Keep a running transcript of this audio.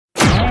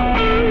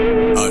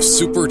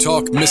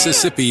SuperTalk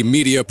Mississippi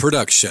media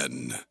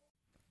production.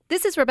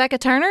 This is Rebecca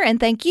Turner, and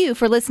thank you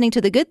for listening to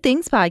the Good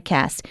Things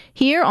Podcast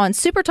here on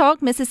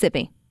SuperTalk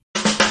Mississippi.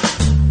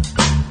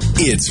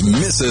 It's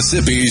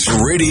Mississippi's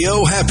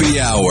Radio Happy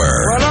Hour.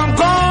 Well, I'm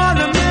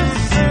going to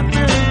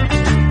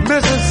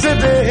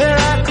Mississippi, here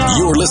I come.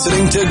 You're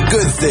listening to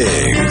Good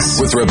Things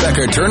with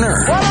Rebecca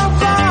Turner. Well, I'm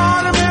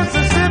going to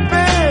Mississippi,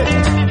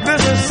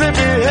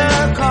 here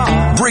I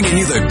come. Bringing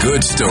you the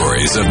good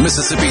stories of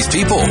Mississippi's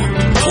people,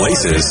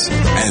 places,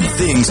 and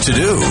things to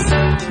do.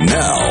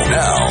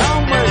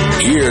 Now,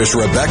 here's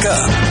Rebecca.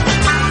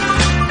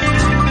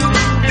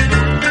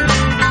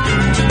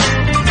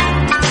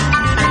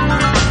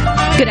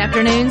 Good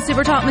afternoon,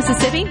 Super Talk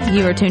Mississippi.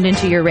 You are tuned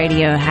into your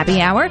radio happy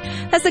hour.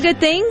 That's the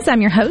Good Things.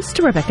 I'm your host,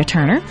 Rebecca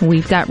Turner.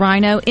 We've got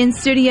Rhino in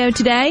studio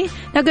today.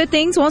 Now, Good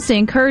Things wants to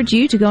encourage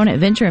you to go on an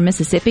adventure in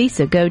Mississippi,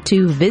 so go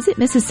to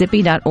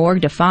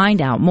visitmississippi.org to find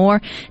out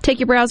more. Take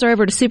your browser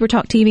over to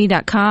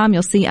supertalktv.com.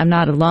 You'll see I'm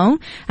not alone.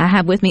 I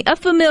have with me a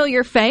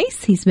familiar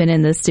face. He's been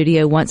in the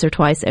studio once or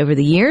twice over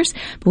the years.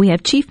 But we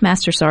have Chief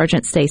Master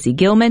Sergeant Stacy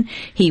Gilman.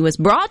 He was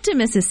brought to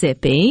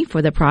Mississippi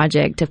for the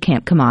project of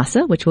Camp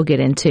Kamasa, which we'll get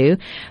into.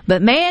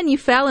 But man, you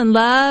fell in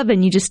love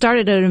and you just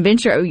started an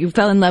adventure. You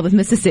fell in love with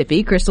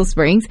Mississippi, Crystal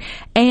Springs,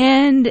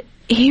 and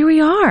here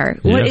we are.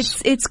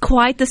 Yes. Well, it's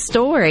quite the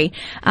story,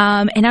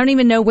 and I don't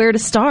even know where to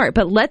start.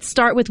 But let's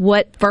start with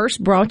what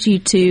first brought you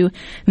to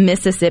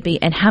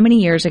Mississippi, and how many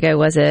years ago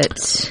was it?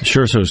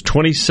 Sure. So it was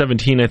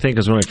 2017, I think,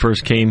 is when I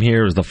first came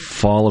here. It was the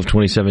fall of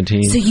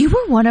 2017. So you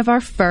were one of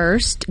our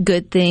first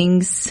Good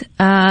Things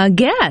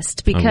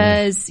guests,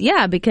 because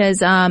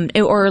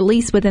or at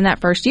least within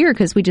that first year,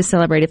 because we just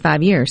celebrated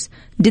 5 years.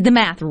 Did the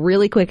math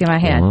really quick in my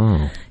head.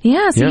 Wow.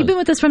 Yeah, so you've been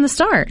with us from the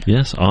start.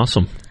 Yes,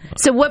 awesome.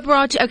 So what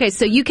brought you? Okay,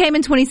 so you came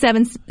in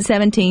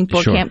 2017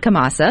 for Sure. Camp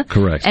Kamasa.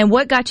 Correct. And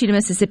what got you to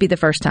Mississippi the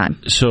first time?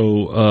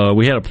 So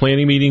we had a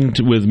planning meeting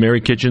with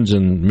Mary Kitchens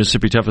and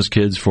Mississippi Toughest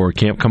Kids for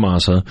Camp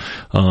Kamasa.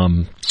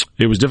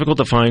 It was difficult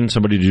to find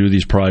somebody to do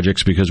these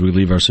projects because we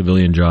leave our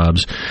civilian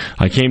jobs.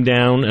 I came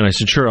down and I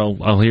said, sure,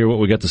 I'll hear what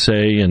we got to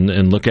say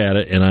and look at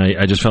it. And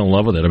I just fell in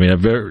love with it. I mean,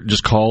 I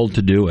just called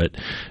to do it.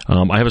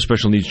 I have a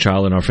special needs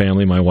child in our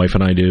family. My wife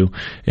and I do.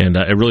 And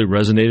it really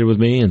resonated with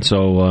me. And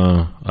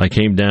so I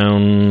came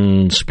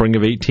down spring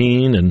of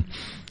 18 and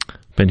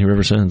been here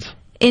ever since.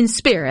 In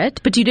spirit,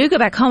 but you do go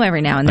back home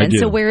every now and then. I do.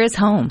 So where is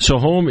home? So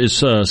home is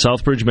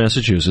Southbridge,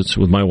 Massachusetts,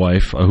 with my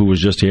wife, who was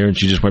just here, and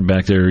she just went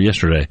back there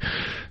yesterday.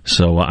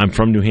 So I'm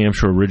from New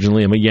Hampshire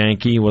originally. I'm a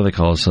Yankee. What do they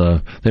call us? They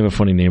have a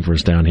funny name for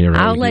us down here.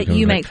 Right? I'll let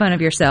you make fun of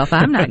yourself.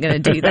 I'm not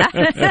going to do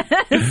that.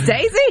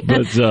 Stacey?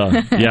 But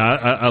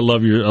I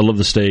love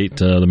the state.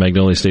 The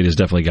Magnolia State has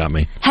definitely got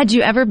me. Had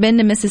you ever been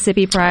to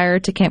Mississippi prior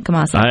to Camp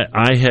Kamasa?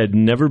 I had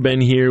never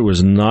been here.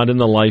 Was not in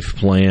the life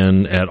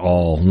plan at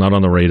all. Not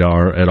on the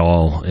radar at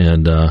all.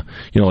 And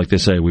like they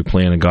say, we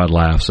plan and God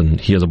laughs, and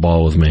He has a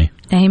ball with me.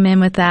 Amen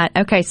with that.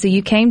 Okay, so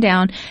you came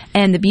down,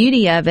 and the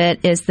beauty of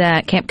it is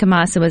that Camp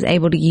Kamasa was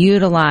able to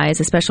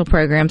utilize a special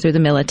program through the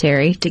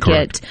military to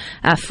Correct.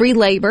 get free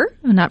labor,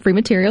 not free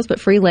materials, but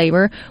free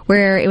labor,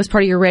 where it was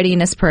part of your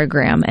readiness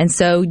program. And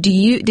so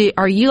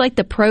are you like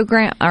the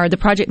program or the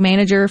project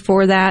manager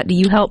for that? Do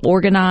you help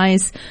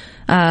organize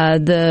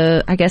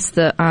the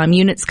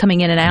units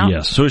coming in and out?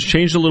 Yes. So it's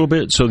changed a little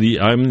bit. So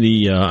I'm in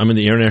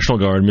the Air National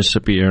Guard,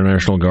 Mississippi Air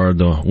National Guard,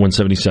 the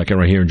 172nd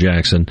right here in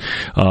Jackson.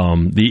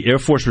 The Air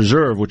Force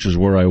Reserve, which is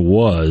where I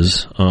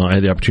was, I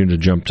had the opportunity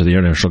to jump to the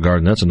Air National Guard,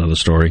 and that's another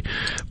story.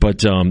 But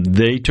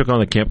they took on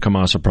the Camp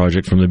Kamasa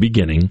project from the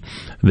beginning.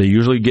 They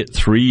usually get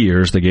 3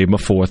 years. They gave them a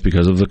fourth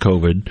because of the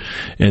COVID.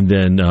 And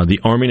then the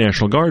Army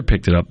National Guard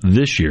picked it up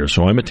this year.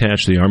 So I'm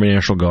attached to the Army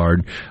National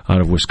Guard out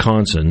of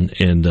Wisconsin,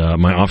 and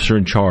my officer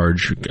in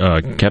charge,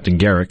 Captain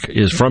Garrick,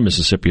 is from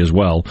Mississippi as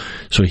well.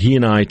 So he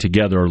and I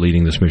together are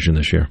leading this mission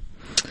this year.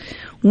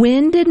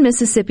 When did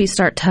Mississippi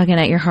start tugging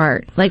at your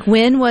heart? Like,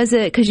 when was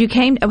it? Because you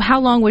came, how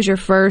long was your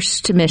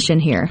first mission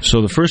here?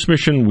 So the first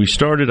mission we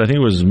started, I think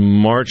it was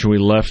March, and we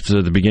left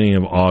at the beginning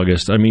of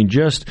August. I mean,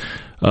 just...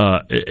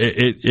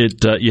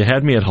 you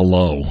had me at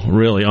hello,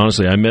 really,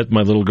 honestly. I met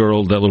that little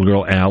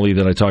girl, Allie,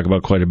 that I talk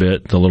about quite a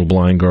bit, the little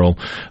blind girl.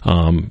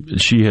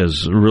 She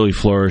has really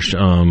flourished.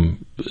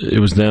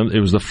 It was them. It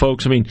was the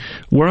folks. I mean,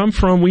 where I'm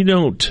from, we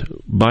don't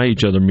buy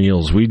each other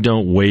meals. We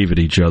don't wave at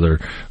each other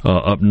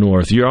up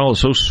north. You're all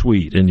so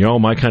sweet, and you're all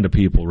my kind of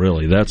people,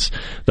 really. That's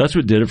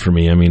what did it for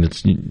me. I mean,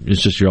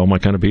 it's just you're all my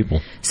kind of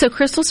people. So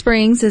Crystal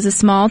Springs is a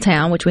small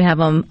town, which we have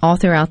them all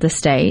throughout the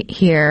state.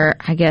 Here,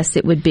 I guess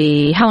it would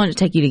be, how long did it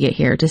take you to get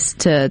here,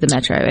 just to the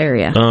metro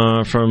area?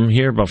 From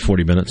here, about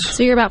 40 minutes.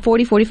 So you're about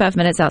 45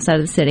 minutes outside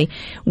of the city.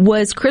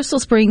 Was Crystal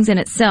Springs in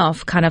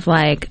itself kind of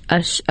like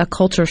a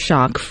culture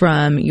shock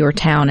from your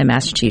town in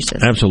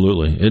Massachusetts?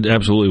 Absolutely. It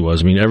absolutely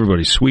was. I mean,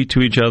 everybody's sweet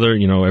to each other.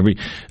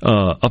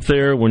 Up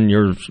there, when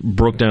you're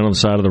broke down on the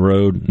side of the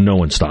road, no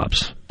one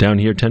stops Down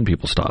here, 10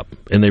 people stop,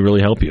 and they really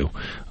help you.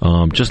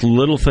 Just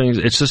little things.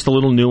 It's just the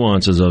little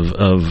nuances of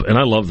and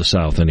I love the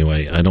South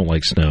anyway. I don't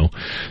like snow.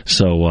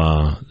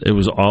 So it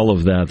was all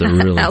of that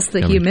really... How's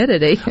the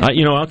humidity?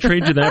 I'll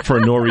trade you that for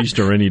a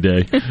nor'easter any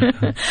day.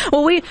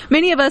 Well,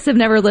 many of us have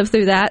never lived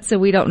through that, so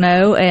we don't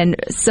know. And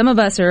some of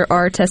us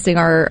are testing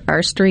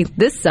our strength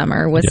this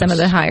summer with some of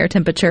the higher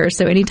temperatures.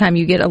 So anytime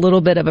you get a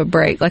little bit of a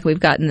break like we've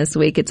gotten this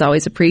week, it's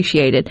always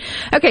appreciated.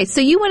 Okay,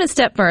 so you went a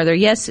step further.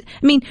 Yes,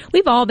 I mean,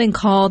 we've all been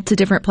called to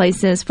different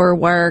places for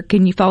work,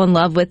 and you fall in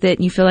love with it,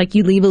 and you feel like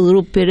you leave a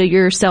little bit of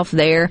yourself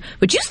there.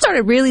 But you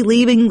started really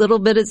leaving a little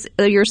bit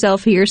of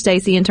yourself here,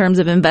 Stacey, in terms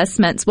of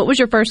investments. What was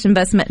your first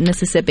investment in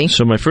Mississippi?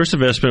 So my first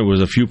investment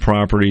was a few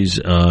properties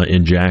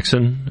in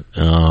Jackson.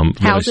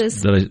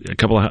 Houses? A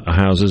couple of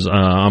houses.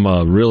 I'm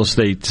a real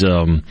estate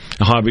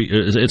hobby.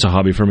 It's a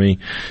hobby for me,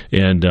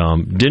 and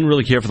didn't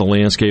really care for the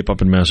landscape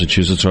up in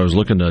Massachusetts, so I was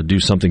looking to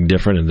do something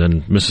different, and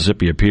then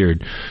Mississippi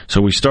appeared.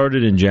 So we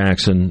started in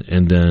Jackson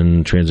and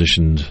then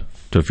transitioned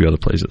to a few other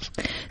places.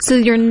 So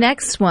your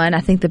next one, I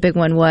think the big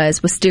one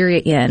was Wisteria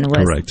Inn.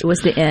 Correct. Was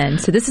the inn.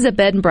 So this is a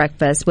bed and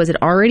breakfast. Was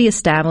it already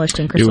established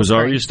in Crystal Springs? It was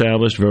already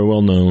established, very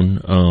well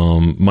known.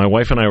 My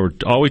wife and I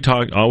always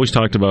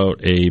talked about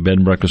a bed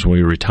and breakfast when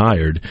we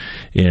retired,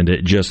 and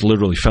it just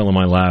literally fell in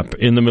my lap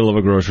in the middle of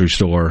a grocery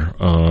store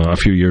a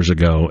few years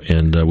ago,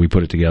 and we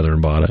put it together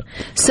and bought it.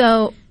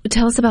 So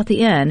tell us about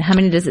the inn. How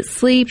many does it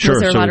sleep? Sure,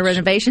 was there a lot of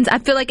renovations? I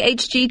feel like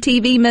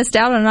HGTV missed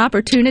out on an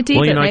opportunity.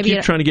 Well, I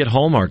keep trying to get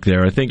Hallmark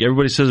there. I think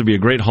everybody says it'd be a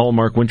great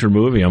Hallmark winter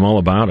movie. I'm all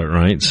about it,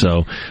 right?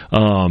 So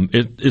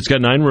it's got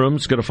 9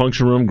 rooms. It's got a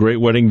function room, great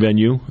wedding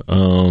venue,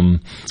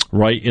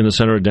 right in the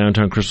center of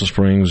downtown Crystal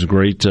Springs.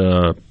 Great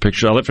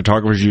picture. I let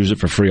photographers use it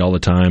for free all the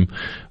time.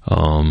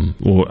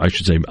 Well, I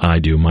should say I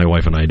do. My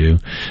wife and I do.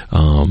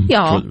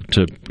 Y'all.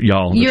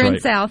 Y'all. You're right. in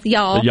South.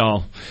 Y'all.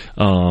 Y'all.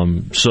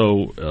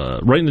 So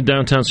right in the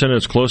downtown center,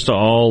 it's close to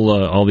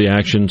all the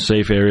action,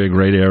 safe area,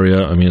 great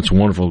area. I mean, it's a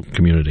wonderful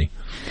community.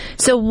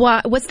 So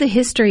what's the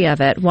history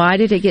of it? Why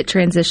did it get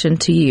transitioned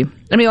to you?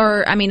 I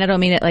don't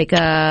mean it like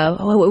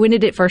when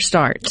did it first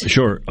start?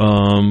 Sure.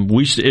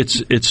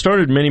 It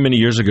started many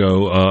years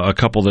ago. A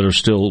couple that are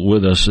still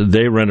with us,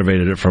 they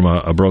renovated it from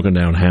a broken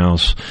down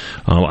house.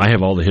 I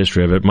have all the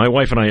history of it. My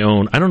wife and I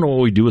own. I don't know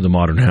what we do with the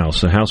modern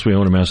house. The house we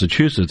own in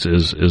Massachusetts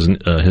is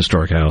a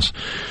historic house.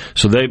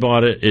 So they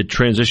bought it. It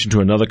transitioned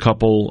to another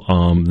couple.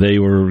 They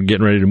were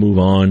getting ready to move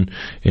on,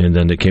 and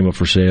then it came up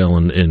for sale,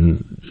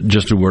 and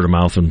just through word of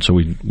mouth, and so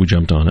we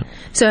jumped on it.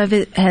 So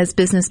has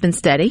business been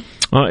steady?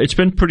 It's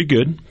been pretty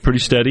good, pretty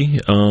steady.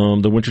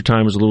 The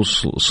wintertime is a little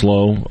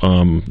slow.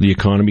 The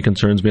economy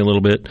concerns me a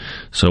little bit,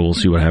 so we'll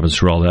see what happens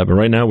through all that. But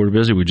right now we're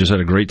busy. We just had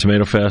a great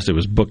Tomato Fest. It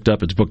was booked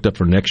up. It's booked up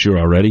for next year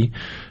already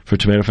for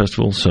Tomato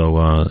Festival,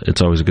 so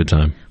it's always a good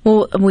time.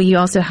 Well, you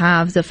also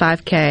have the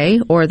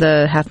 5K or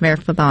the half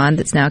marathon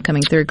that's now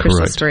coming through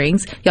Crystal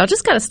Springs. Y'all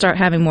just got to start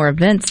having more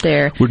events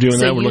there. We're doing that.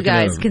 So you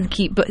guys can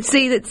keep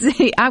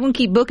I'm going to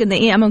keep booking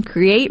the. I'm going to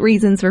create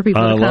reasons for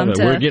people to come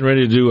to. We're getting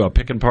ready to do a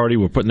pick and party.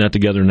 We're putting that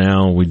together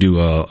now. We do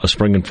a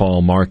spring and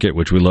fall market,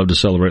 which we love to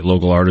celebrate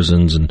local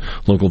artisans and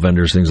local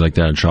vendors, things like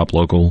that, and shop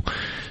local.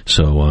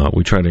 So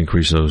we try to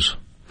increase those.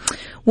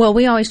 Well,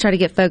 we always try to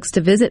get folks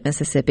to visit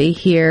Mississippi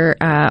here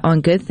on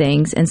Good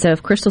Things. And so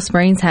if Crystal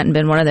Springs hadn't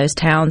been one of those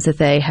towns that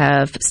they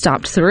have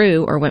stopped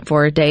through or went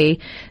for a day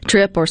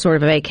trip or sort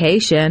of a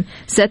vacation,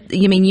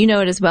 you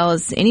know it as well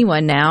as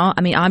anyone now.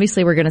 I mean,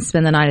 obviously we're going to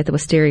spend the night at the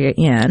Wisteria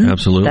Inn.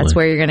 Absolutely. That's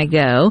where you're going to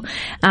go.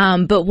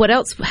 But what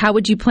else? How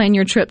would you plan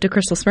your trip to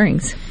Crystal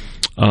Springs?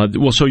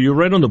 So you're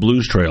right on the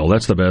blues trail.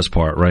 That's the best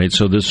part, right?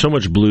 So there's so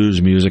much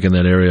blues music in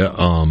that area.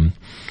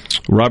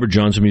 Robert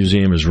Johnson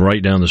Museum is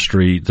right down the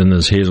street. Then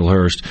there's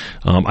Hazelhurst.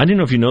 I didn't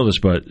know if you know this,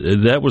 but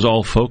that was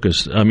all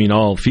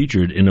all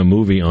featured in a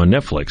movie on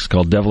Netflix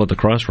called Devil at the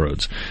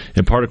Crossroads.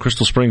 And part of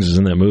Crystal Springs is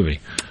in that movie.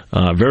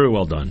 Very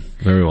well done.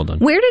 Very well done.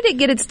 Where did it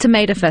get its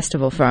tomato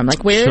festival from?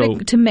 Like, where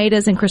did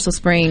tomatoes and Crystal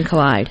Spring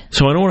collide?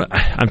 So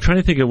I'm trying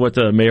to think of what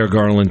the Mayor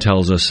Garland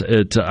tells us.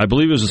 I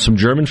believe it was some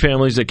German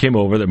families that came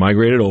over, that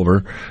migrated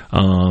over,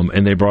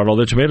 and they brought all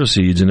their tomato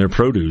seeds and their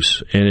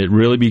produce, and it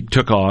really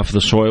took off.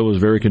 The soil was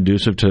very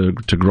conducive to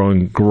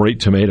growing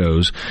great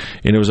tomatoes,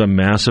 and it was a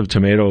massive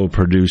tomato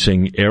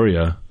producing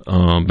area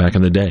back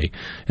in the day,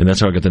 and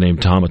that's how I got the name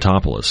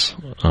Tomatopolis.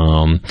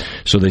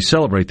 So they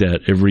celebrate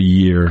that every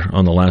year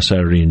on the last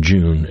Saturday in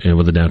June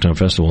with the Downtown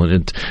Festival.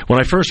 And when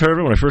I first heard of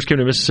it, when I first came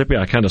to Mississippi,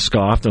 I kind of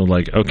scoffed and was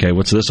like, okay,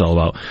 what's this all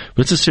about?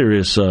 But it's a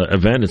serious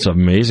event. It's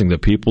amazing. The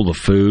people, the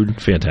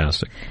food,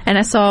 fantastic. And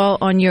I saw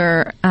on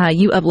your,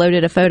 you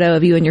uploaded a photo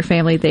of you and your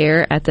family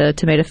there at the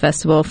Tomato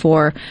Festival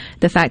for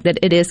the fact that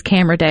it is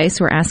camera day,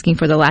 so we're asking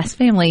for the last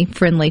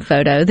family-friendly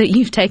photo that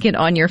you've taken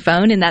on your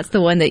phone, and that's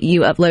the one that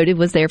you uploaded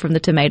was there from the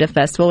Tomato Alameda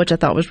Festival, which I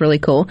thought was really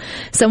cool.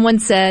 Someone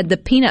said the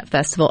Peanut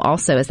Festival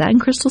also. Is that in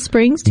Crystal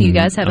Springs? Do you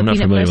guys have a Peanut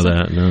Festival? I'm not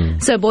familiar with that, no.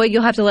 So, Boyd,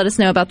 you'll have to let us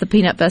know about the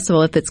Peanut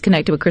Festival if it's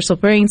connected with Crystal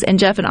Springs. And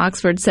Jeff in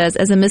Oxford says,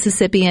 as a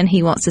Mississippian,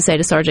 he wants to say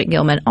to Sergeant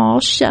Gilman, "Aw,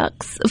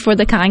 shucks," for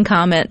the kind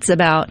comments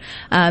about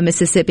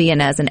Mississippi.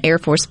 And as an Air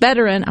Force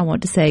veteran, I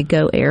want to say,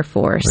 go Air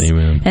Force.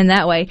 Amen. And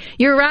that way,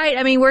 you're right.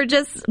 I mean,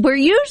 we're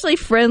usually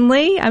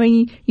friendly. I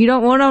mean, you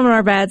don't want them on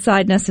our bad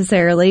side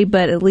necessarily,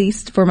 but at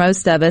least for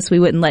most of us, we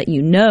wouldn't let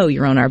you know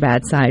you're on our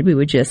bad side. We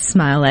would just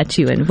smile at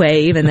you and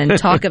wave and then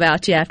talk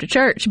about you after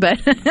church. But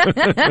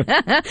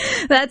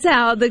that's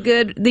how the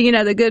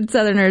good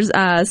Southerners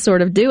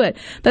sort of do it.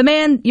 But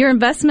man, your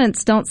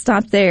investments don't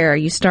stop there.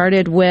 You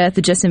started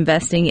with just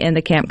investing in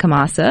the Camp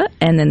Kamasa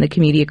and then the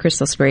community of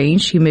Crystal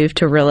Springs. You moved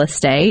to real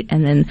estate,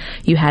 and then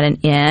you had an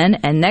inn,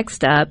 and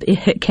next up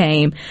it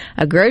came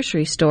a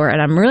grocery store.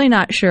 And I'm really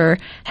not sure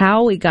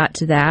how we got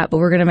to that, but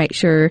we're going to make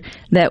sure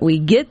that we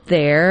get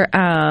there.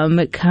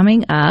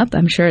 Coming up,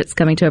 I'm sure it's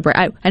coming to a break.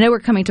 I know we're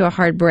coming to a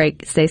hard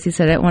break. Stacey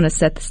said I didn't want to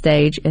set the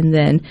stage, and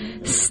then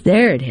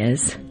there it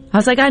is. I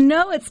was like, I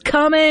know it's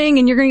coming,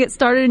 and you're going to get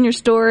started in your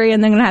story,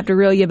 and then I'm going to have to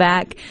reel you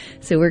back.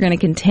 So we're going to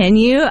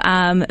continue.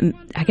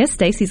 I guess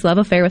Stacey's love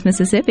affair with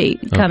Mississippi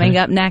coming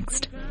up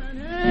next.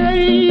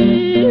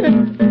 Hey,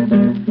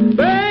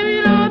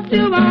 baby, don't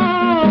you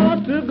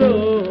want to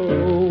go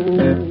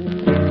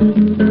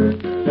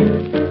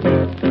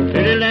to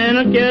the land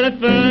of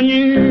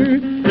California,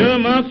 to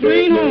my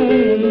sweet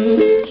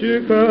home,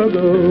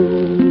 Chicago?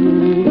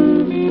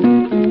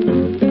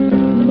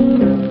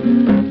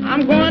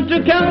 I'm going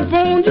to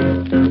California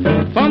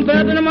from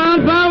 30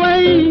 miles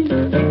away.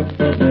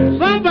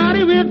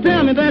 Somebody will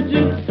tell me that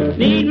you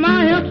need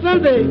my help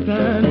someday,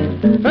 son.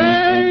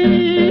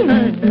 Hey,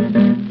 hey,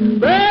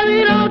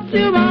 baby, don't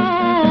you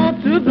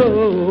want to go?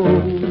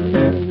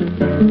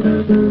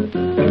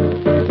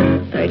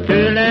 Hey, to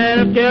the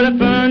land of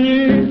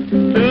California,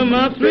 to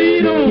my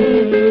sweet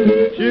home,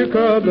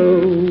 Chicago.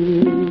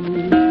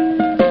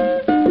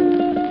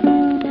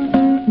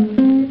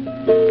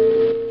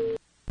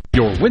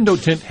 Your window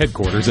tint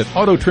headquarters at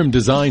Auto Trim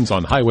Designs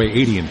on Highway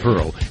 80 in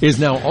Pearl is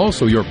now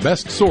also your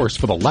best source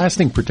for the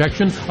lasting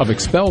protection of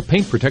XPEL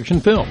paint protection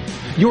film.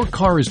 Your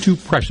car is too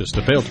precious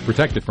to fail to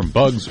protect it from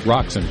bugs,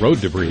 rocks, and road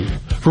debris.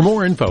 For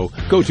more info,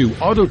 go to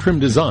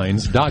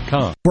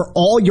autotrimdesigns.com. For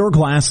all your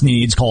glass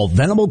needs, call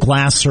Venable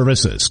Glass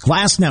Services.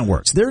 Glass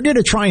Networks. They're going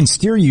to try and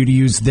steer you to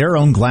use their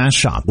own glass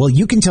shop. Well,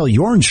 you can tell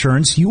your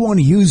insurance you want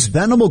to use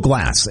Venable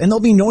Glass, and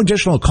there'll be no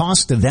additional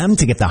cost to them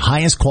to get the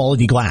highest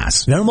quality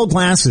glass. Venable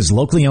Glass is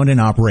locally owned and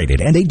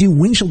operated, and they do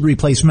windshield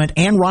replacement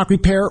and rock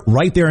repair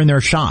right there in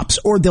their shops,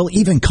 or they'll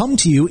even come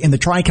to you in the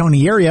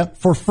Tri-County area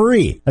for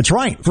free. That's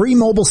right, free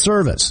mobile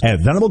service. At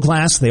Venable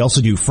Glass, they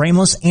also do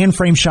frameless and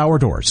frame shower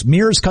doors,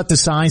 mirrors cut to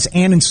size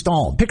and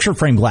installed, picture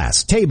frame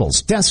glass,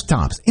 tables,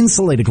 desktops,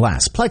 insulated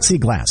glass,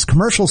 plexiglass,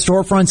 commercial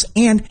storefronts,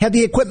 and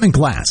heavy equipment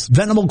glass.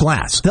 Venable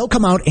Glass. They'll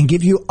come out and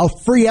give you a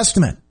free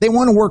estimate. They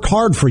want to work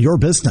hard for your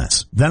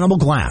business. Venable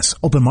Glass.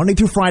 Open Monday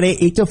through Friday,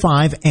 8 to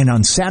 5, and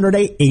on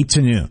Saturday, 8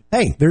 to noon.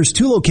 Hey, there's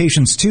two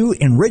locations too,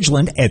 in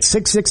Ridgeland at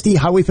 660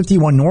 Highway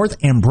 51 North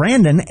and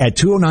Brandon at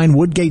 209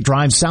 Woodgate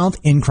Drive South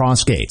in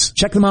Cross Gates.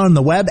 Check them out on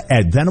the web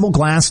at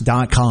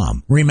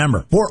venableglass.com.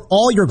 Remember, for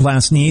all your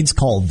glass needs,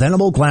 call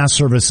Venable Glass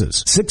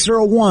Services,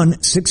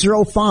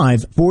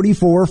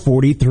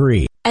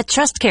 601-605-4443. At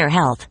TrustCare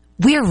Health,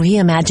 we're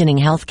reimagining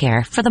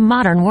healthcare for the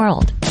modern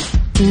world.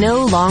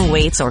 No long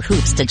waits or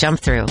hoops to jump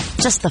through.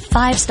 Just the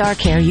 5-star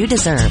care you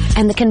deserve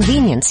and the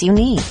convenience you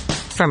need.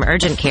 From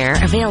urgent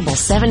care available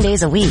 7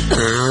 days a week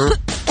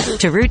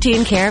to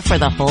routine care for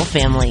the whole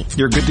family.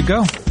 You're good to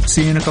go.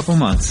 See you in a couple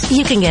months.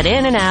 You can get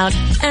in and out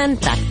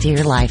and back to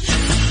your life.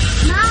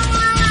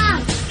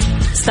 Mama!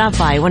 Stop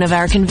by one of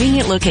our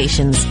convenient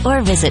locations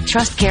or visit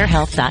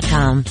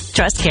TrustCareHealth.com.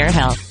 TrustCare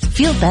Health.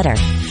 Feel better,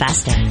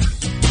 faster.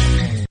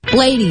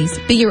 Ladies,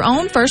 be your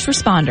own first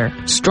responder.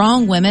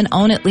 Strong women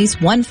own at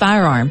least one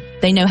firearm.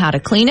 They know how to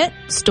clean it,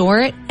 store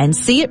it, and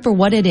see it for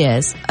what it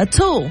is, a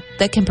tool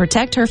that can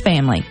protect her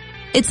family.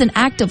 It's an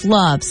act of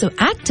love, so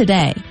act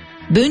today.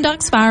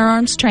 Boondocks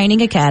Firearms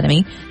Training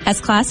Academy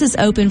has classes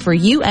open for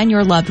you and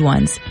your loved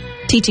ones,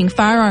 teaching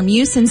firearm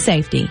use and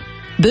safety.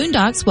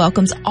 Boondocks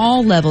welcomes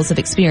all levels of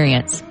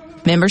experience.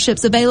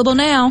 Memberships available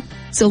now,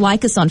 so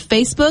like us on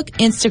Facebook,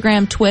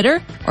 Instagram,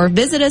 Twitter, or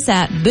visit us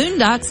at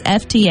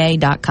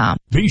boondocksfta.com.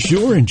 Be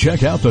sure and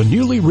check out the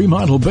newly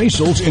remodeled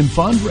Basil's in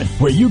Fondren,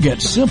 where you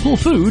get simple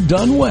food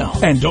done well.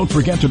 And don't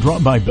forget to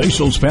drop by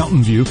Basil's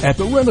Fountain View at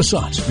the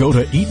Renaissance. Go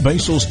to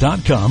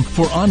eatbasils.com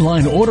for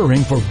online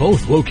ordering for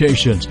both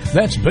locations.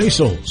 That's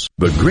Basil's.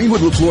 The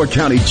Greenwood-LeFlore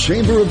County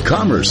Chamber of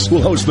Commerce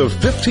will host the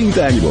 15th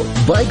annual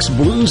Bikes,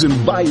 Blues,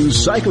 and Bayou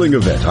Cycling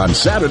event on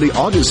Saturday,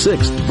 August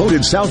 6th.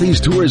 Voted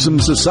Southeast Tourism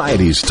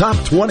Society's top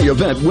 20 event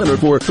event winner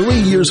for 3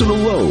 years in a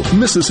row.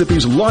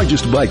 Mississippi's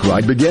largest bike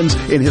ride begins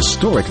in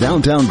historic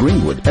downtown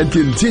Greenwood and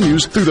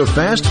continues through the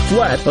fast,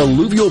 flat,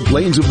 alluvial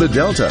plains of the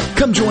Delta.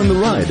 Come join the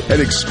ride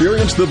and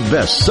experience the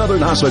best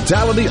Southern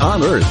hospitality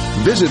on earth.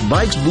 Visit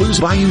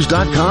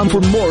BikesBluesBayous.com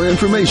for more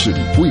information.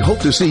 We hope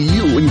to see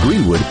you in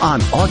Greenwood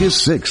on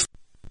August 6th.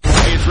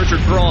 Hey, it's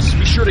Richard Cross.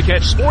 Be sure to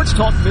catch Sports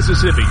Talk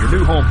Mississippi, your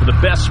new home for the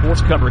best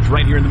sports coverage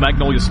right here in the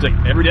Magnolia State.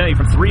 Every day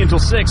from 3 until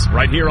 6,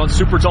 right here on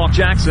Super Talk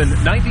Jackson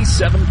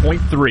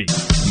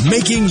 97.3.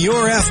 Making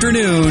your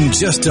afternoon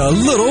just a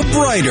little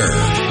brighter.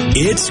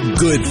 It's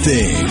Good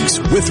Things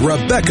with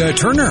Rebecca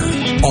Turner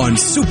on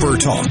Super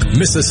Talk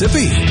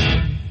Mississippi.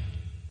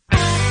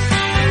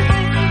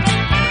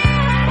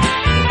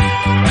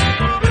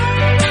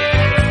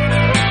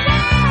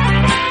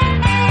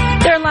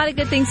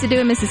 Good things to do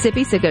in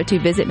Mississippi, so go to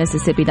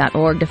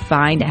visitmississippi.org to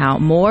find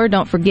out more.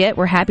 Don't forget,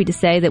 we're happy to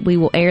say that we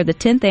will air the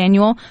 10th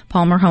annual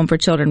Palmer Home for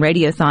Children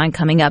Radiothon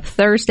coming up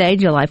Thursday,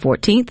 July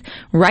 14th,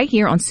 right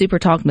here on Super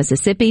Talk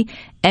Mississippi.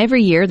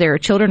 Every year, there are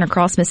children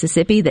across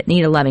Mississippi that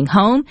need a loving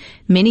home.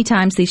 Many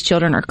times, these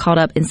children are caught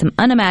up in some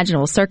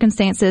unimaginable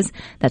circumstances.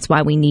 That's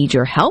why we need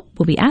your help.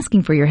 We'll be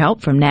asking for your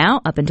help from now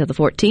up until the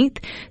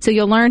 14th. So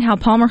you'll learn how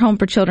Palmer Home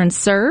for Children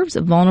serves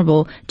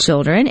vulnerable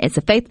children. It's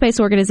a faith-based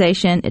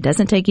organization. It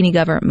doesn't take any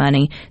government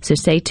money, so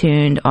stay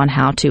tuned on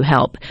how to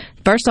help.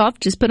 First off,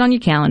 just put on your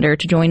calendar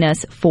to join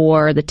us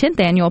for the 10th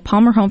annual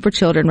Palmer Home for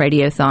Children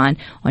Radiothon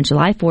on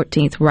July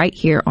 14th right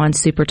here on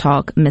Super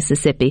Talk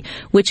Mississippi,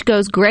 which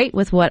goes great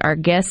with what our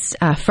guest's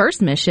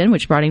first mission,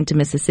 which brought him to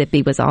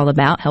Mississippi, was all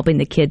about, helping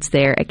the kids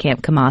there at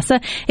Camp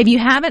Kamasa. If you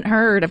haven't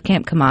heard of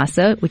Camp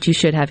Kamasa, which you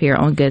should have here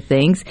on Good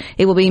Things,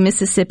 it will be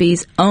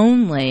Mississippi's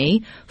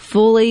only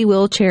fully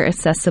wheelchair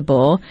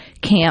accessible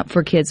camp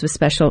for kids with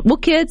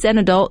kids and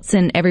adults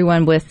and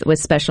everyone with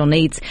special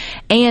needs.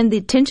 And the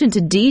attention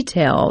to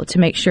detail to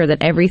make sure that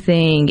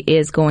everything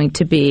is going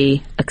to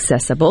be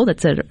accessible,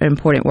 that's an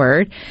important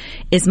word,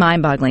 is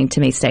mind-boggling to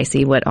me,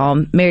 Stacey, what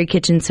all Mary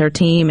Kitchens, her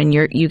team, and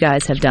you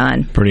guys have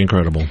done. Pretty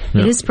incredible.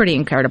 Yeah. It is pretty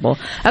incredible.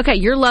 Okay,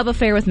 your love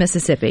affair with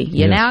Mississippi.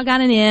 You now got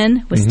an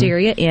inn,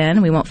 Wisteria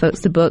Inn. We want folks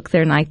to book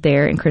their night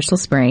there in Crystal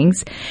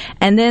Springs.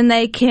 And then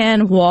they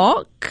can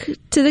walk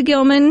to the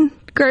Gilman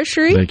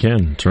Grocery. They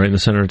can. It's right in the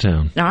center of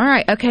town. All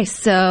right. Okay,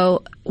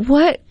 so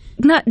what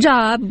nut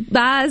job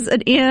buys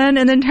an inn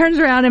and then turns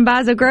around and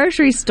buys a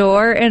grocery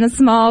store in a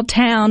small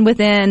town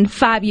within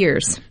 5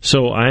 years?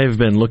 So I've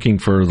been looking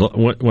for,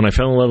 when I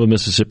fell in love with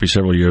Mississippi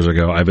several years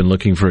ago, I've been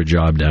looking for a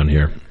job down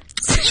here.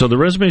 So the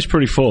resume's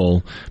pretty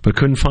full, but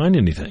couldn't find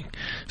anything.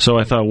 So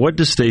I thought, what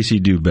does Stacy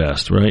do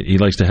best, right? He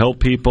likes to help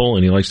people,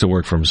 and he likes to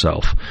work for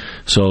himself.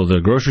 So the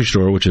grocery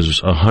store, which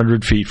is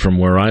 100 feet from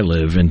where I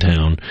live in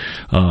town,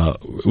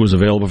 was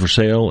available for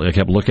sale. I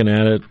kept looking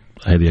at it.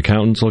 I had the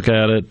accountants look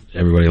at it.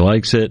 Everybody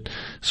likes it.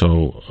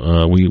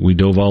 So we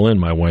dove all in.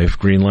 My wife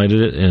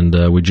green-lighted it,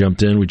 and we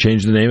jumped in. We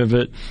changed the name of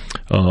it,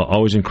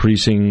 always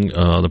increasing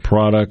the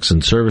products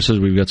and services.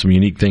 We've got some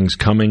unique things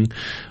coming.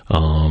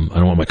 I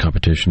don't want my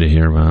competition to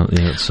hear about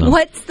it. So.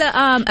 What's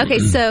the okay,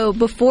 so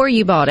before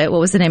you bought it,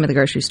 what was the name of the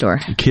grocery store?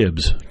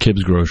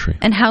 Kibbs Grocery.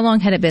 And how long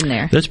had it been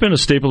there? That's been a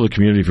staple of the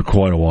community for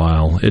quite a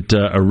while. It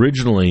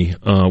originally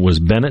was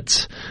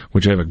Bennett's,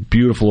 which I have a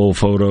beautiful old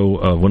photo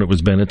of when it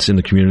was Bennett's in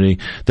the community.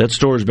 That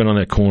store has been on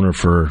that corner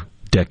for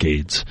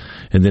decades.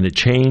 And then it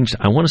changed,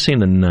 I want to say in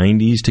the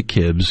 90s to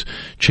Kibbs,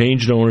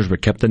 changed owners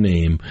but kept the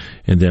name.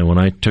 And then when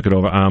I took it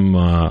over, I'm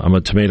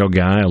a tomato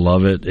guy. I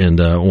love it and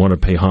want to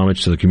pay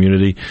homage to the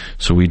community.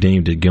 So we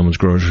named it Gilman's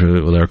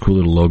Grocery with our cool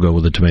little logo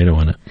with a tomato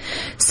in it.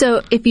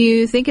 So if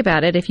you think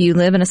about it, if you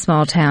live in a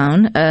small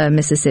town,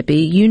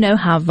 Mississippi, you know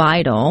how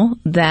vital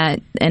that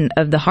and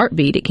of the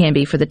heartbeat it can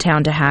be for the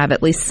town to have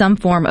at least some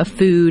form of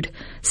food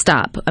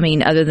stop. I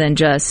mean, other than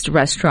just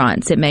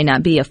restaurants. It may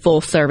not be a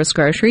full-service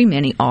grocery.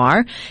 Many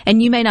are.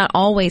 And you may not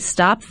always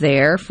stop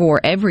there for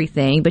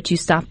everything, but you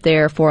stop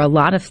there for a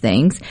lot of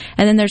things.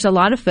 And then there's a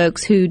lot of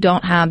folks who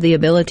don't have the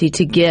ability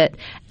to get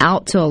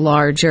out to a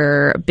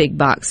larger big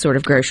box sort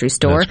of grocery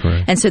store.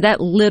 And so that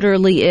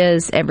literally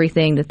is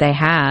everything that they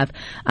have.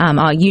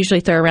 I'll usually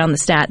throw around the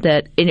stat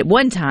that at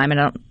one time, and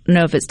I don't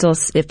know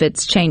if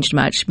it's changed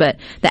much, but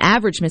the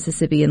average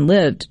Mississippian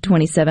lived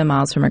 27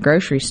 miles from a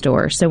grocery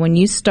store. So when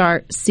you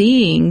start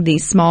seeing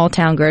these small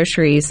town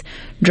groceries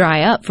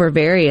dry up for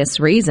various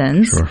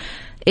reasons,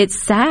 it's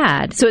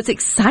sad. So it's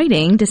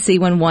exciting to see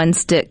when one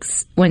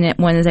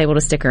is able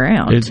to stick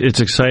around.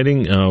 It's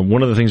exciting.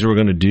 One of the things we're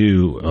going to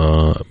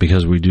do,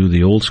 because we do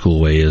the old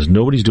school way, is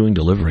nobody's doing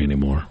delivery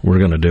anymore. We're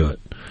going to do it.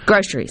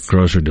 Grocery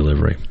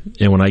delivery.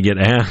 And when I get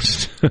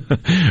asked,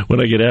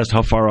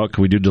 how far out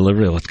can we do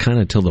delivery? Well, it's kind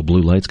of till the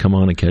blue lights come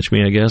on and catch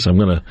me, I guess. I'm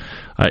going to,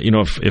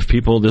 if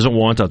people, there's a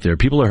want out there.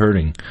 People are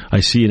hurting. I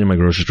see it in my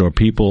grocery store.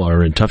 People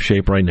are in tough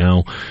shape right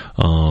now.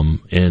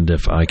 And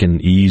if I can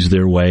ease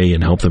their way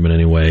and help them in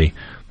any way,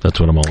 that's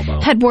what I'm all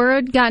about. Had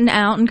word gotten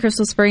out in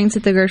Crystal Springs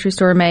that the grocery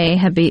store may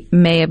have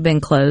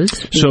been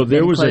closed? So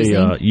there was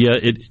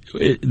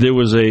there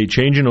was a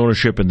change in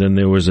ownership, and then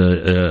there was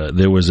a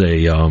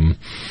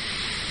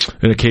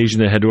an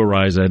occasion that had to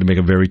arise. I had to make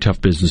a very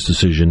tough business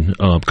decision.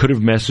 Could have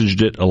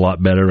messaged it a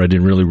lot better. I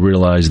didn't really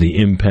realize the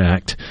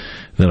impact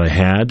that I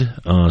had,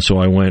 so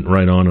I went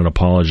right on and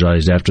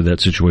apologized after that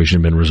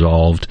situation had been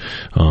resolved.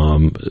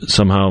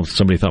 Somehow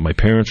somebody thought my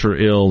parents were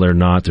ill. They're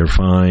not. They're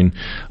fine.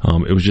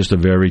 It was just a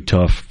very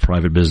tough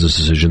private business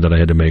decision that I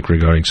had to make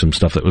regarding some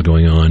stuff that was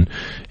going on,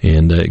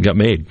 and it got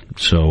made.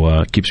 So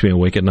it keeps me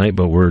awake at night,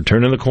 but we're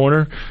turning the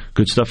corner.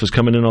 Good stuff is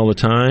coming in all the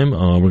time.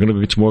 We're going to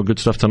get some more good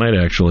stuff tonight,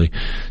 actually.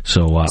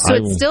 So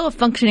it's still a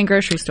functioning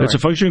grocery store. It's a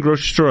functioning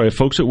grocery store. I have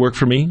folks that work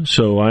for me,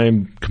 so I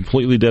am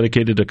completely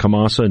dedicated to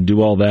Kamasa and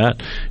do all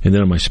that. And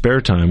then in my spare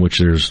time, which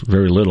there's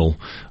very little,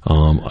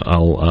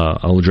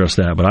 I'll address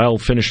that. But I'll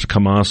finish the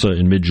Kamasa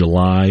in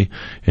mid-July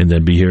and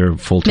then be here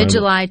full-time.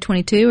 Mid-July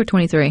 22 or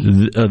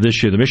 23?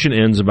 This year. The mission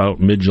ends about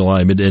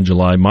mid-July, mid-to-end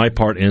July. My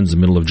part ends the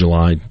middle of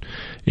July.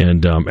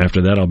 And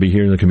after that, I'll be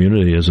here in the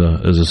community as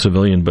a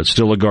civilian, but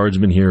still a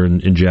guardsman here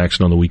in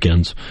Jackson on the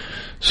weekends.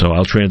 So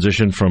I'll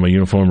transition from a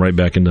uniform right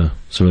back into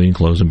civilian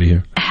clothes and be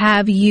here.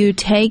 Have you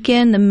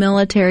taken the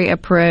military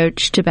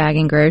approach to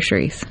bagging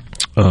groceries?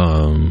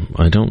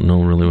 I don't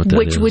know really what that is.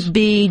 Which would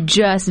be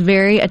just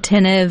very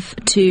attentive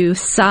to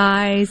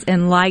size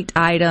and liked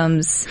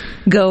items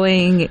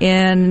going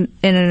in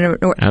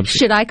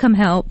should I come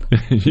help?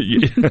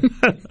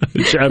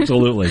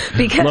 Absolutely.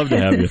 Love to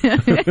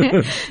have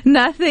you.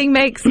 Nothing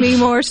makes me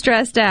more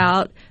stressed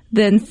out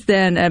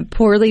than a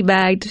poorly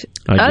bagged.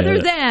 Other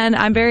than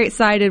I'm very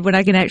excited when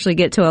I can actually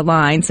get to a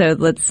line. So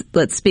let's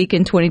speak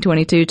in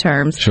 2022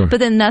 terms. Sure. But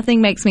then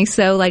nothing makes me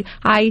so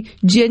I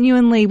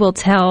genuinely will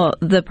tell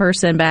the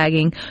person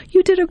bagging,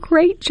 you did a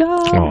great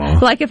job.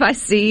 Aww. Like if I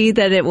see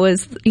that it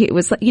was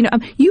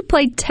you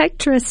played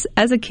Tetris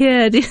as a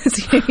kid. It's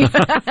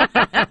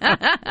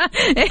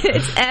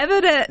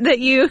evident that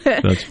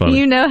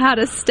you know how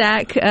to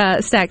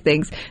stack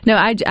things. No,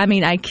 I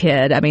mean I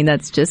kid. I mean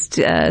that's just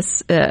a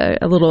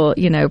little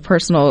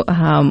personal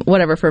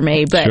whatever for me.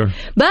 But sure.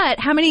 But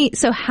how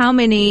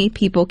many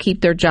people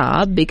keep their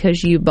job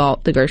because you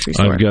bought the grocery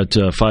store? I've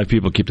got 5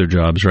 people keep their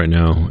jobs right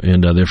now,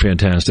 and they're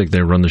fantastic.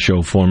 They run the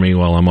show for me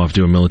while I'm off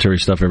doing military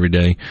stuff every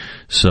day.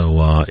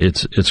 So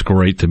it's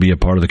great to be a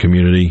part of the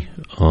community,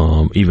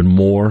 even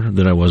more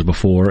than I was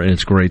before, and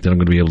it's great that I'm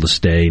going to be able to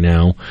stay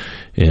now.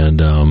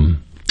 And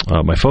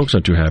my folks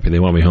aren't too happy. They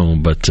want me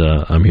home, but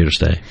I'm here to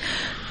stay.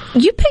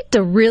 You picked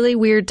a really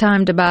weird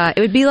time to buy. It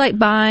would be like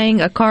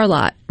buying a car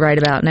lot right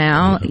about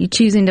now. You're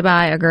choosing to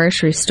buy a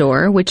grocery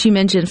store, which you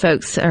mentioned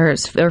folks are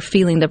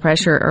feeling the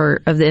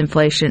pressure of the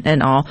inflation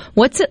and all.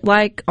 What's it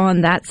like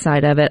on that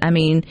side of it? I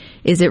mean,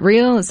 is it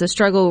real? Is the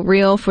struggle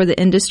real for the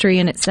industry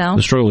in itself?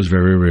 The struggle is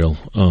very real.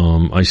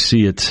 I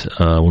see it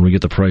when we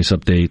get the price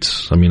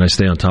updates. I mean, I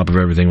stay on top of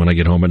everything when I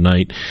get home at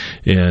night,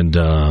 and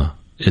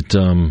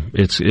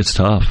it's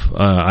tough.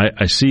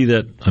 I see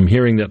that. I'm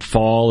hearing that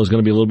fall is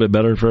going to be a little bit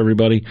better for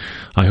everybody.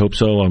 I hope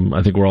so.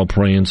 I think we're all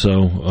praying so. I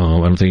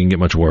don't think it can get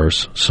much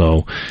worse.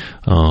 So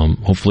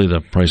hopefully the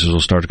prices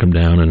will start to come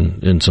down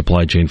and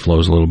supply chain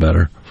flows a little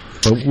better.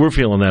 But we're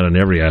feeling that in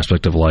every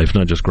aspect of life,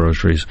 not just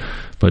groceries,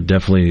 but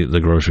definitely the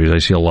groceries. I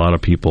see a lot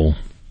of people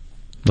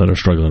that are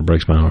struggling. It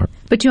breaks my heart.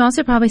 But you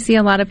also probably see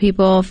a lot of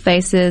people,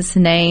 faces,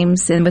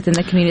 names, and within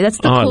the community. That's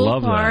the cool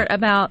part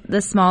about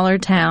the smaller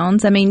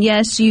towns. I mean,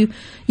 yes, you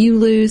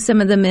lose some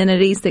of the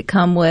amenities that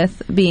come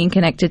with being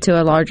connected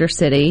to a larger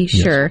city,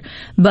 sure. Yes.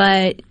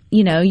 But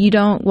you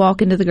don't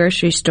walk into the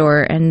grocery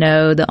store and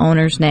know the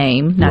owner's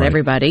name, not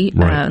everybody,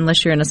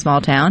 unless you're in a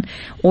small town,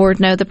 or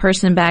know the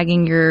person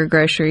bagging your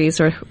groceries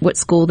or what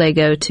school they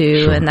go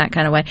to and that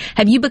kind of way.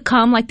 Have you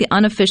become like the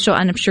unofficial,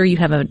 and I'm sure you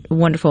have a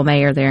wonderful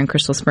mayor there in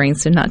Crystal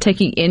Springs, so not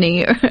taking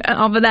any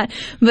off of that,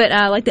 but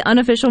like the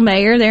unofficial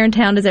mayor there in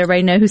town, does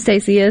everybody know who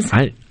Stacy is?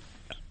 I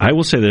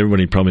will say that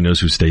everybody probably knows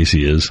who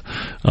Stacy is.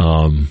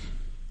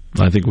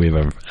 I think we have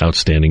an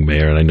outstanding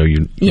mayor, and I know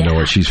you know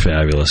her. She's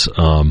fabulous.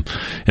 And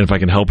if I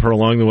can help her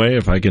along the way,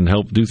 if I can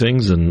help do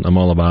things, then I'm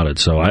all about it.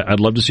 So I'd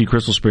love to see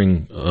Crystal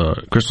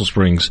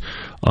Springs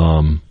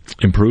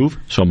improve.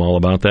 So I'm all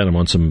about that. I'm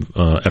on some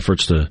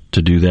efforts to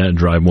do that and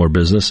drive more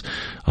business.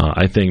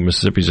 I think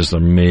Mississippi's just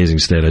an amazing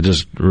state. I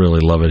just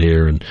really love it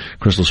here in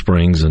Crystal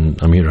Springs,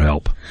 and I'm here to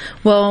help.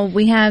 Well,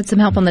 we had some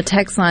help on the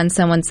text line.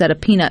 Someone said a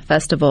peanut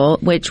festival,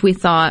 which we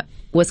thought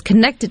was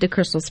connected to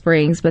Crystal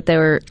Springs, but they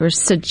were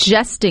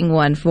suggesting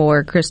one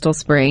for Crystal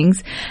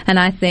Springs. And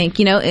I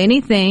think,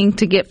 anything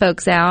to get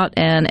folks out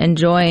and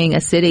enjoying a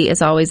city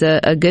is always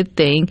a good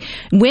thing.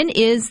 When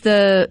is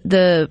the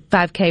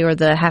 5K or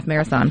the half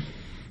marathon?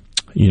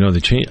 They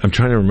change. I'm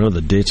trying to remember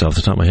the dates off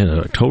the top of my head.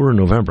 October or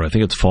November. I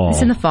think it's fall.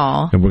 It's in the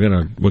fall. And we're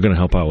gonna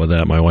help out with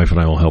that. My wife and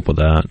I will help with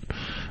that.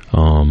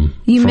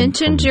 You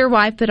mentioned your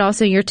wife, but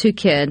also your 2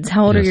 kids.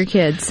 How old are your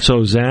kids?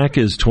 So Zach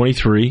is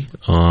 23,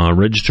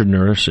 registered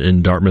nurse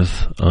in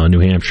Dartmouth, New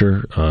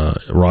Hampshire,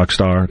 rock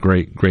star,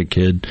 great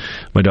kid.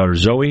 My daughter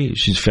Zoe,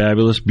 she's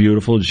fabulous,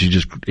 beautiful. She's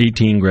just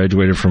 18,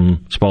 graduated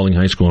from Spalding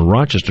High School in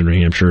Rochester, New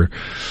Hampshire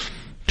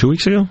 2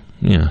 weeks ago.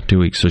 Yeah, 2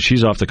 weeks. So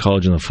she's off to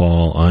college in the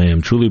fall. I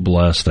am truly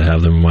blessed to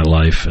have them in my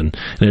life. And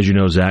as you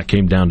know, Zach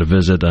came down to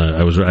visit.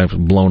 I was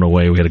blown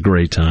away. We had a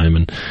great time,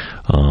 and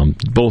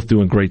both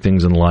doing great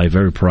things in life.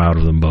 Very proud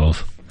of them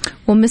both.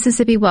 Well,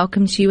 Mississippi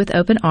welcomes you with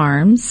open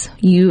arms.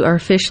 You are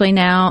officially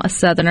now a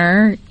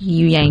Southerner,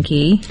 you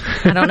Yankee.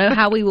 I don't know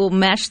how we will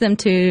mesh them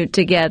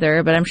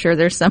together, but I'm sure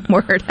there's some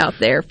word out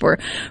there for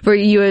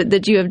you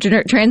that you have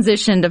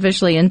transitioned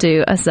officially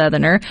into a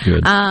Southerner.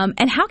 Good.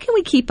 And how can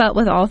we keep up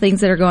with all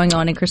things that are going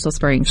on in Crystal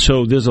Springs?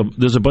 So there's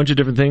a bunch of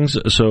different things.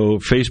 So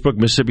Facebook,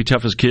 Mississippi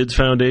Toughest Kids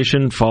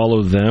Foundation,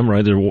 follow them,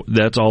 right?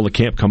 That's all the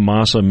Camp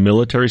Kamasa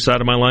military side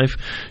of my life.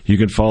 You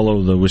can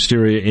follow the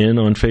Wisteria Inn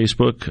on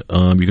Facebook.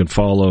 You can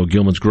follow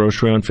Gilman's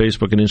Grocery on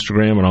Facebook and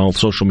Instagram and all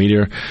social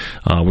media.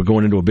 We're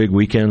going into a big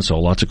weekend, so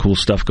lots of cool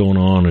stuff going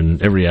on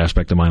in every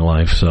aspect of my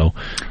life. So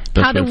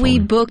how do we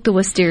book the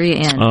Wisteria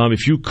Inn?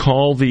 If you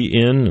call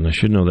the inn, and I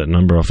should know that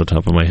number off the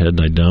top of my head, and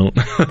I don't.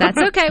 That's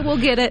okay. We'll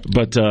get it.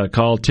 But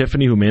call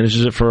Tiffany, who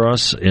manages it for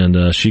us,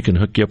 and she can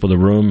hook you up with a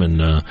room.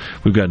 And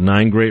we've got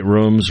 9 great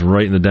rooms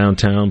right in the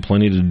downtown.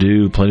 Plenty to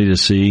do, plenty to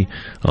see.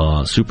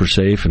 Super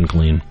safe and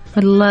clean.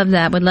 Would love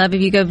that. Would love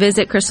if you go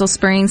visit Crystal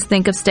Springs.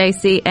 Think of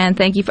Stacy, and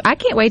thank you. I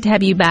can't wait to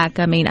have you back.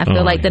 I mean, I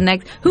feel like the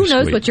next. Who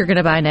knows sweet. What you're going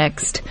to buy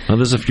next? Oh,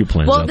 there's a few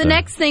plans. Well, out the there.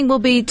 next thing will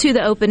be to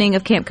the opening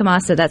of Camp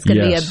Kamasa. That's going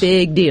to be a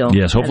big deal.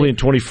 Yes, hopefully in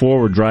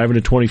 24. We're driving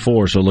to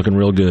 24, so looking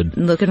real good.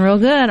 Looking real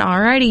good. All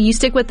righty, you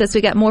stick with us.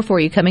 We got more for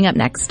you coming up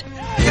next.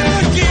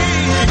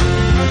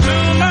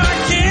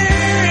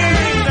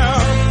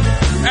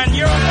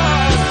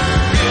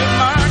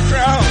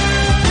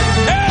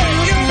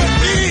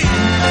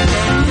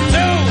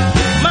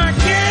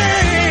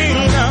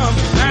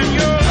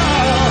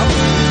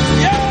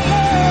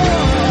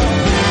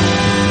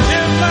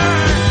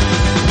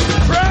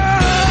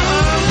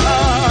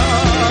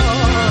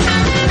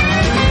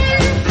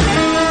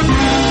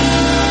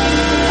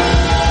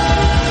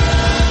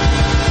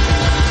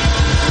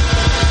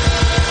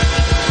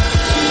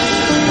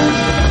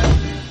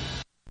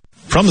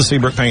 From the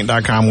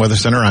SeabrookPaint.com Weather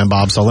Center, I'm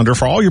Bob Sullender.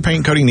 For all your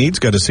paint coating needs,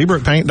 go to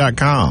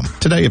SeabrookPaint.com.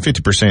 Today, a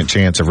 50%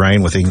 chance of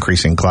rain with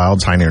increasing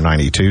clouds, high near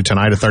 92.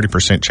 Tonight, a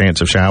 30%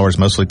 chance of showers,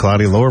 mostly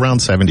cloudy, low around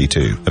 72.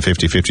 A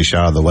 50-50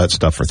 shot of the wet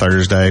stuff for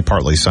Thursday,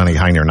 partly sunny,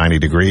 high near 90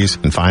 degrees.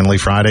 And finally,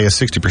 Friday, a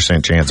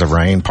 60% chance of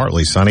rain,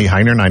 partly sunny,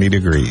 high near 90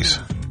 degrees.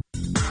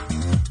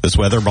 This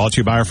weather brought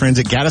to you by our friends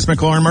at Gaddis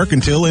McLaurin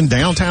Mercantile in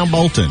downtown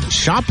Bolton.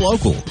 Shop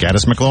local.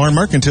 Gaddis McLaurin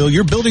Mercantile,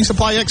 your building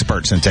supply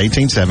expert since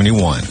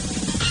 1871.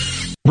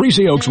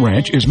 Breezy Oaks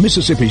Ranch is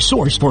Mississippi's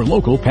source for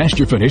local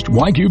pasture-finished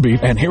Wagyu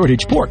beef and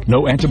heritage pork.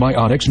 No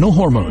antibiotics, no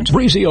hormones.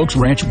 Breezy Oaks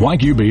Ranch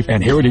Wagyu beef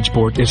and heritage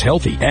pork is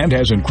healthy and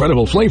has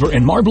incredible flavor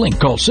and marbling.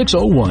 Call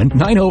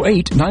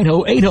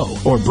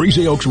 601-908-9080 or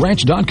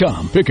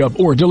breezyoaksranch.com. Pickup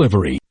or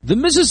delivery. The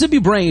Mississippi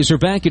Braves are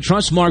back at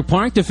Trustmark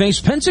Park to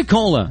face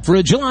Pensacola for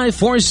a July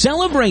 4th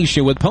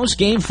celebration with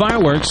post-game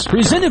fireworks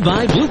presented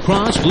by Blue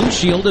Cross Blue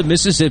Shield of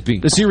Mississippi.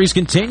 The series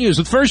continues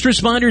with First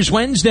Responders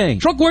Wednesday,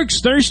 Truckworks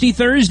Thirsty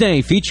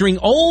Thursday featuring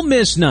Ole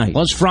Miss Night,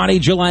 plus Friday,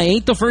 July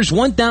 8th, the first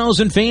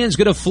 1,000 fans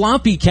get a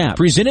floppy cap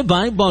presented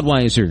by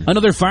Budweiser.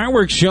 Another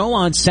fireworks show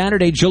on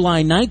Saturday,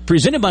 July 9th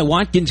presented by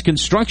Watkins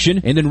Construction,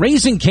 and then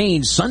Raising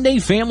Cane's Sunday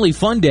Family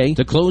Fun Day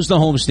to close the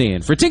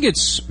homestand. For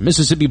tickets,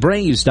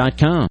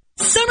 MississippiBraves.com.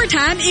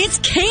 Summertime, it's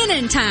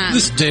Cannon time.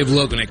 This is Dave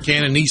Logan at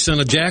Cannon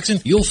Nissan of Jackson.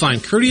 You'll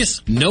find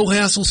courteous,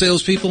 no-hassle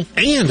salespeople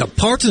and a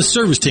parts and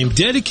service team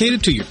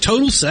dedicated to your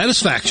total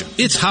satisfaction.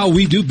 It's how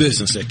we do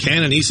business at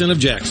Cannon Nissan of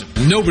Jackson.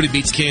 Nobody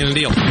beats Cannon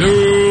Deal.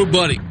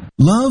 Nobody.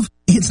 Love?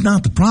 It's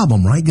not the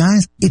problem, right,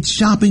 guys? It's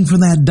shopping for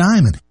that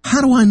diamond.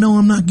 How do I know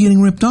I'm not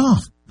getting ripped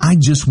off? I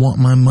just want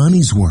my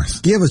money's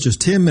worth. Give us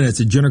just 10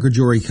 minutes at Juniker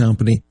Jewelry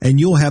Company, and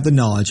you'll have the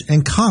knowledge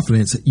and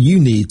confidence you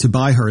need to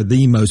buy her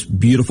the most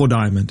beautiful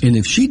diamond. And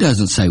if she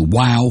doesn't say,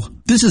 wow,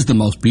 this is the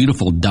most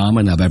beautiful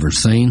diamond I've ever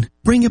seen,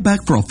 bring it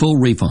back for a full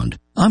refund.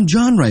 I'm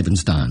John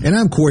Ravenstein. And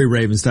I'm Corey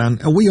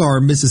Ravenstein, and we are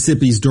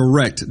Mississippi's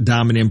direct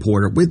diamond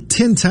importer with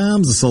 10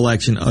 times the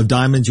selection of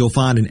diamonds you'll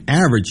find in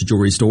average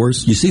jewelry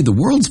stores. You see, the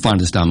world's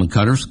finest diamond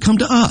cutters come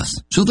to us,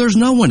 so there's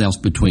no one else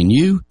between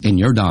you and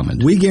your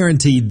diamond. We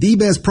guarantee the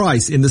best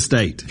price in the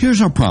state.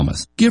 Here's our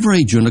promise. Give her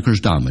a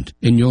Juniker's diamond,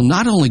 and you'll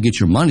not only get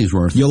your money's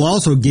worth, you'll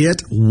also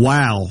get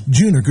wow.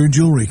 Juniker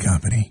Jewelry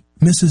Company,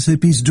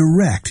 Mississippi's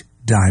direct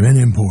diamond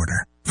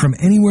importer. From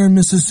anywhere in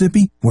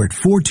Mississippi, we're at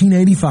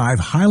 1485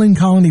 Highland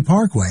Colony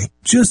Parkway,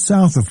 just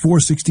south of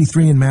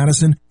 463 in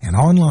Madison, and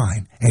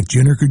online at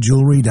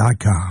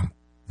JunikerJewelry.com.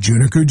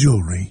 Juniker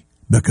Jewelry,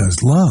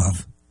 because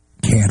love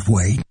can't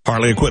wait.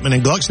 Harley Equipment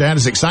in Gluckstadt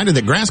is excited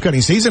that grass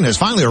cutting season has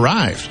finally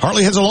arrived.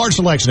 Harley has a large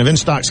selection of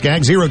in-stock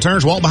Skag zero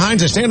turns, wall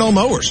behinds, and stand-on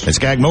mowers. And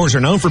Skag mowers are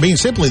known for being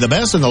simply the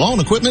best in the lawn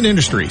equipment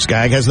industry.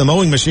 Skag has the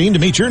mowing machine to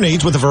meet your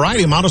needs with a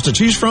variety of models to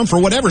choose from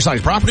for whatever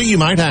size property you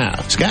might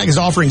have. Skag is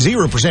offering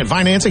 0%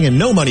 financing and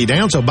no money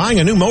down, so buying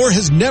a new mower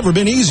has never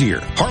been easier.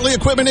 Harley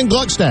Equipment in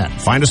Gluckstadt.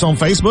 Find us on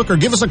Facebook or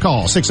give us a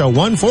call,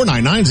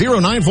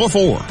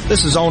 601-499-0944.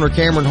 This is owner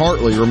Cameron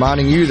Hartley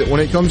reminding you that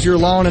when it comes to your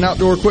lawn and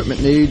outdoor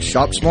equipment needs,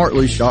 shop smartly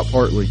partly, shot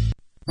partly.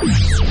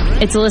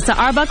 It's Alyssa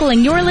Arbuckle,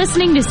 and you're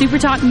listening to Super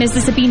Talk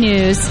Mississippi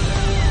News.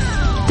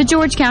 The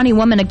George County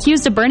woman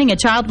accused of burning a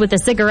child with a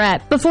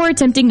cigarette before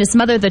attempting to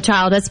smother the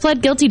child has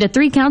pled guilty to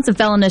 3 counts of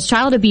felonious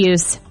child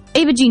abuse.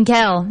 Ava Jean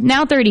Kell,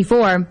 now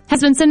 34,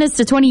 has been sentenced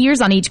to 20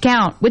 years on each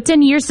count, with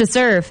 10 years to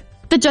serve.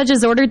 The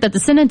judges ordered that the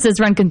sentences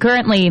run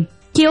concurrently.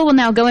 Kell will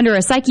now go under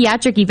a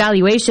psychiatric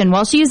evaluation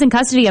while she is in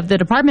custody of the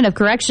Department of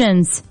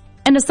Corrections.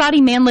 An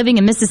Asadi man living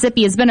in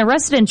Mississippi has been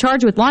arrested and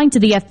charged with lying to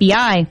the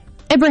FBI.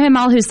 Ibrahim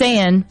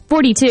Al-Hussein,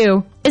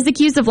 42, is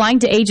accused of lying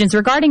to agents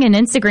regarding an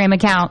Instagram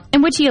account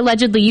in which he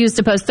allegedly used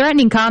to post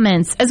threatening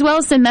comments, as well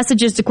as send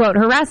messages to, quote,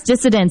 harass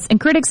dissidents and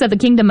critics of the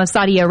Kingdom of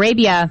Saudi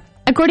Arabia.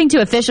 According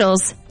to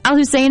officials,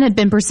 Al-Hussein had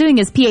been pursuing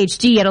his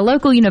PhD at a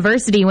local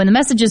university when the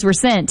messages were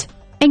sent.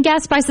 And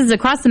gas prices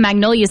across the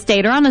Magnolia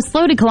State are on a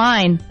slow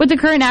decline, with the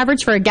current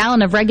average for a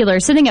gallon of regular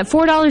sitting at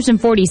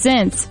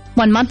 $4.40.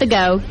 1 month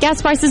ago,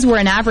 gas prices were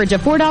an average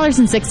of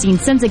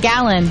 $4.16 a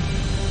gallon.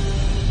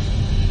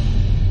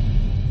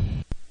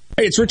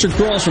 Hey, it's Richard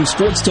Cross from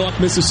Sports Talk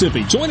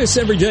Mississippi. Join us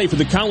every day for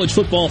the College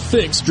Football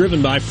Fix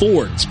driven by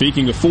Ford.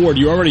 Speaking of Ford,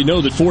 you already know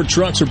that Ford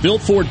trucks are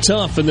built Ford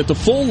tough and that the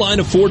full line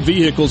of Ford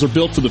vehicles are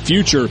built for the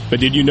future.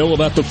 But did you know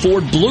about the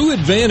Ford Blue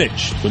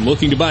Advantage? When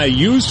looking to buy a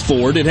used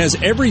Ford, it has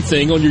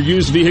everything on your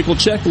used vehicle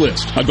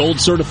checklist. A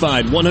gold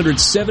certified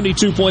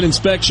 172-point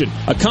inspection,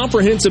 a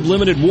comprehensive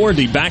limited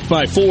warranty backed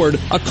by Ford,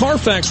 a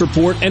Carfax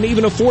report, and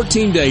even a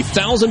 14-day,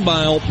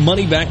 1,000-mile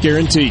money-back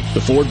guarantee.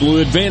 The Ford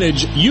Blue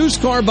Advantage,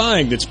 used car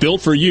buying that's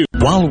built for you.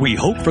 While we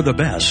hope for the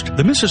best,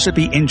 the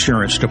Mississippi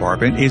Insurance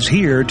Department is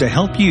here to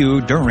help you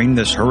during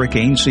this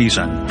hurricane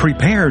season.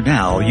 Prepare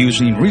now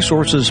using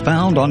resources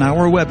found on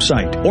our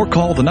website or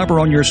call the number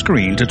on your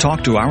screen to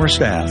talk to our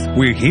staff.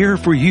 We're here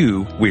for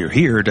you. We're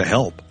here to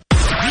help.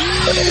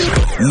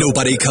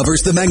 Nobody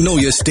covers the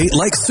Magnolia State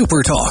like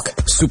Super Talk.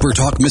 Super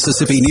Talk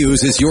Mississippi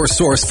News is your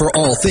source for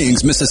all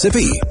things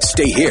Mississippi.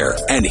 Stay here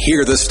and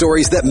hear the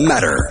stories that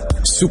matter.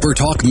 Super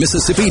Talk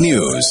Mississippi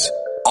News.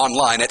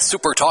 Online at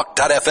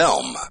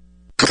supertalk.fm.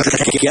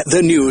 Get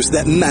the news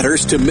that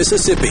matters to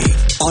Mississippi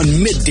on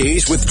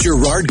Middays with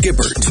Gerard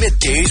Gibbert.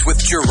 Middays with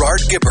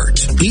Gerard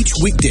Gibbert. Each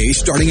weekday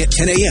starting at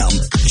 10 a.m.,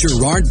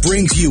 Gerard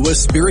brings you a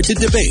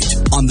spirited debate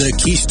on the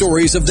key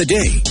stories of the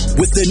day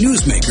with the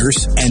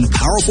newsmakers and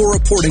powerful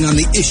reporting on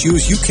the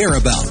issues you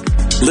care about.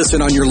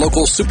 Listen on your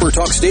local Super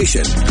Talk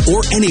station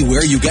or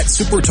anywhere you get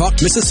Super Talk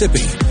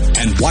Mississippi.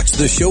 And watch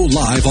the show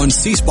live on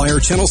C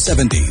Spire Channel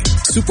 70,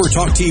 Super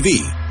Talk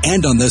TV,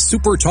 and on the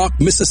Super Talk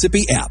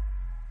Mississippi app.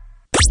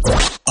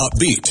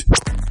 Upbeat,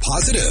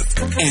 positive,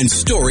 and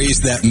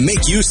stories that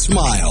make you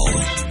smile.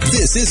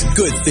 This is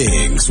Good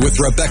Things with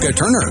Rebecca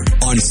Turner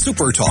on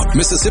Super Talk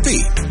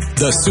Mississippi,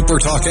 the Super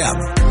Talk app,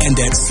 and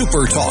at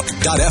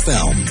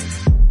supertalk.fm.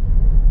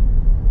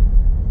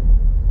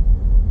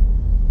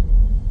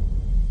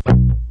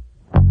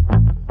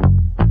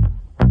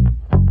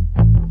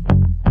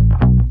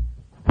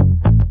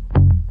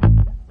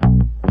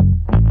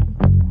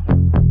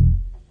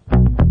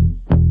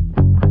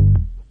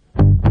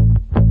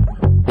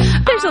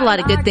 There's a lot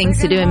of good things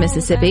to do in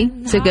Mississippi,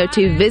 so go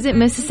to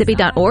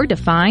visitmississippi.org to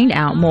find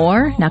out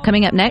more. Now,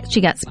 coming up next,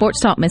 you got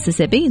Sports Talk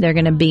Mississippi. They're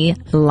going to be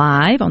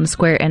live on the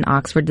square in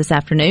Oxford this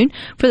afternoon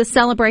for the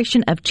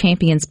Celebration of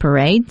Champions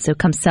Parade. So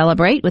come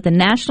celebrate with the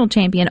national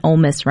champion Ole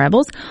Miss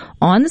Rebels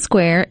on the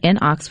square in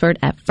Oxford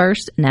at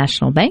First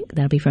National Bank.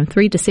 That'll be from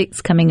 3 to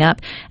 6 coming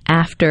up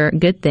after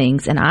Good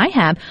Things. And I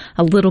have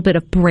a little bit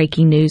of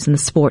breaking news in the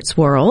sports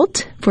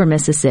world for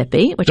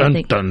Mississippi, which I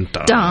think... Dun,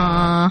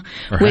 dun.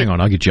 Or hang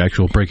on, I'll get you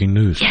actual breaking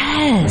news.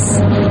 Yes.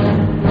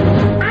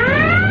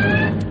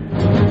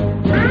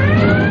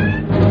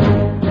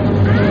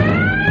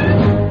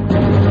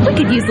 We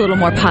could use a little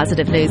more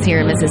positive news here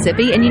in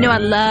Mississippi. And you know I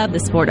love the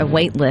sport of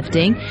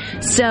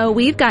weightlifting. So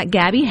we've got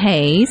Gabby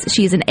Hayes.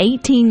 She's an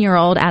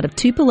 18-year-old out of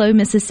Tupelo,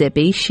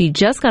 Mississippi. She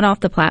just got off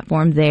the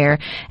platform there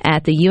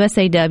at the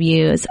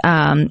USAW's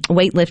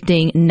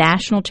weightlifting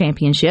national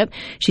championship.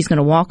 She's going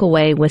to walk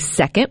away with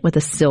second with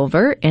a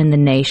silver in the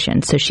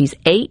nation. So she's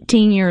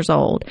 18 years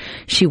old.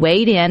 She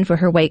weighed in for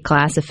her weight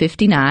class of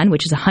 59,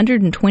 which is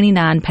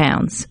 129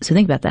 pounds. So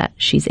think about that.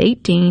 She's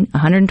 18,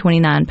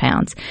 129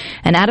 pounds.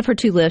 And out of her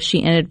 2 lifts,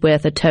 she ended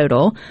with a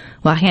total,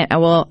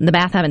 the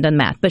math, I haven't done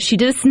math, but she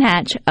did a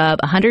snatch of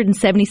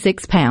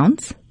 176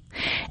 pounds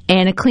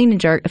and a clean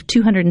and jerk of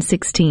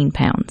 216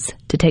 pounds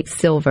to take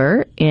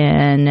silver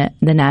in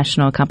the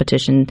national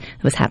competition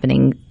that was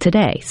happening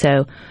today.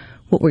 So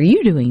what were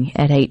you doing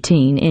at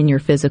 18 in your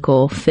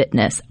physical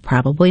fitness?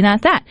 Probably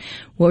not that.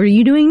 What are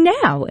you doing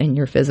now in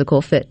your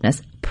physical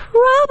fitness?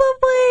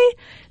 Probably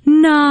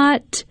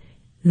not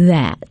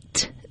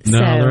that. No,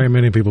 there ain't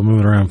many people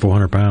moving around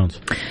 400 pounds.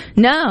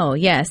 No,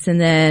 yes. And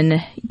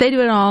then they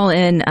do it all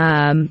in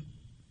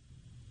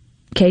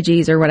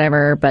kgs or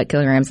whatever, but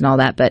kilograms and all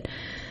that. But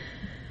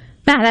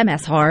That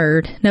math's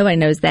hard. Nobody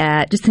knows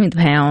that. Just give me the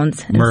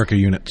pounds. America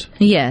units.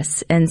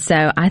 Yes. And so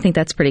I think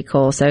that's pretty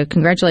cool. So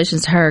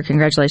congratulations to her.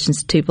 Congratulations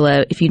to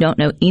Tupelo. If you don't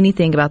know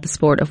anything about the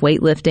sport of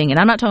weightlifting, and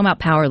I'm not talking about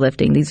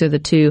powerlifting. These are the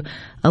two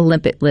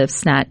Olympic lifts,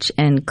 snatch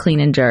and clean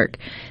and jerk.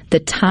 The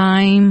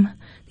time,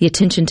 the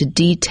attention to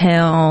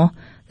detail,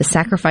 the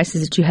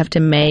sacrifices that you have to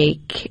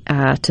make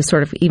to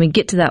sort of even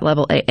get to that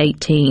level at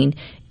 18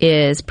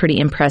 is pretty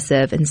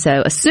impressive. And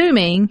so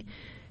assuming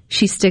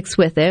she sticks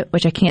with it,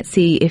 which I can't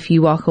see if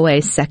you walk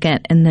away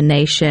second in the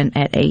nation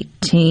at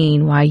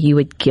 18, why you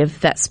would give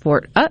that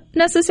sport up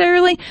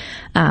necessarily.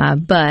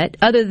 But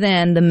other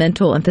than the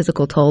mental and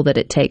physical toll that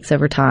it takes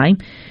over time,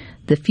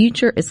 the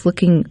future is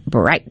looking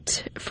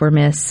bright for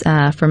Miss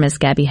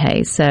Gabby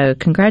Hayes. So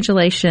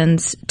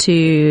congratulations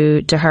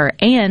to her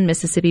and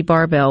Mississippi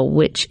Barbell,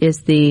 which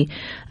is the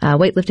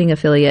weightlifting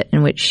affiliate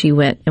in which she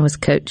went and was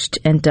coached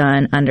and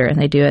done under, and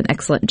they do an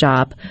excellent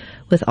job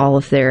with all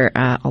of their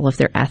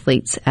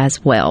athletes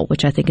as well,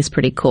 which I think is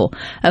pretty cool.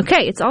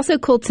 Okay, it's also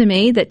cool to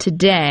me that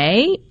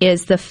today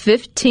is the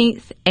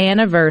 15th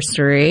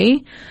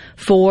anniversary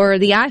for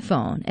the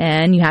iPhone.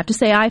 And you have to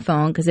say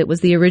iPhone because it was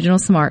the original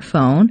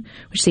smartphone,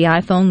 which the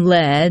iPhone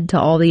led to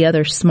all the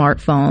other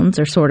smartphones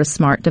or sort of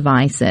smart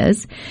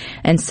devices.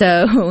 And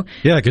so...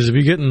 Yeah, because if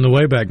you get in the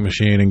Wayback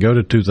Machine and go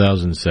to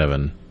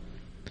 2007,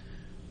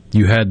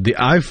 you had the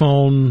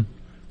iPhone,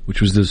 which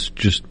was this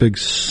just big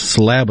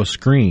slab of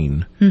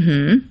screen,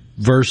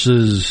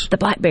 versus... the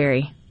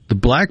BlackBerry. The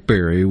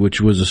BlackBerry,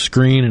 which was a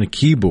screen and a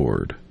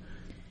keyboard.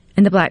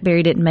 And the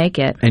BlackBerry didn't make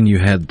it. And you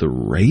had the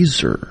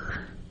Razr.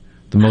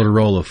 The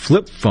Motorola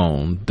flip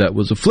phone that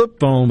was a flip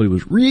phone, but it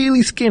was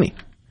really skinny.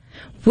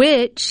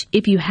 Which,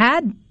 if you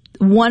had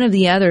one of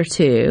the other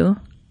two,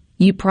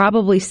 you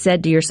probably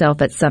said to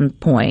yourself at some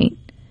point,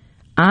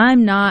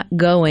 I'm not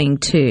going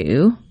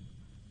to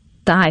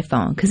the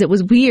iPhone. Because it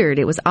was weird.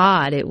 It was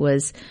odd. It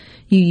was,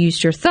 you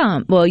used your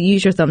thumb. Well, you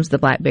used your thumbs to the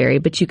BlackBerry,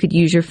 but you could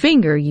use your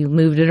finger. You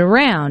moved it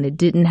around. It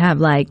didn't have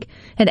like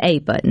an A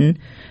button.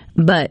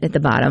 But at the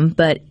bottom,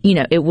 but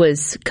it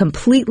was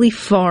completely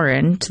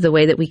foreign to the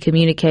way that we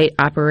communicate,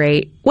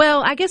 operate.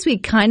 Well, I guess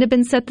we'd kind of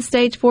been set the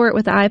stage for it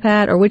with the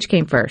iPad, or which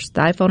came first,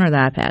 the iPhone or the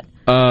iPad?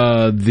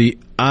 The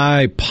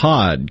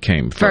iPod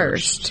came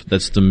first.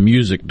 That's the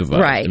music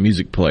device, right. The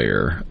music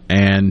player.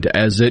 And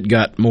as it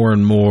got more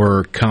and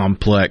more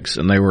complex,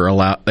 and they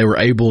were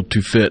able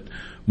to fit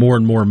more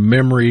and more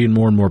memory and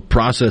more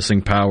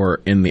processing power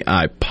in the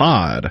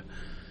iPod.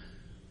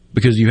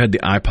 Because you had the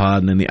iPod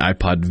and then the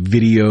iPod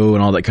video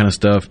and all that kind of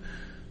stuff,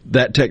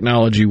 that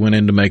technology went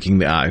into making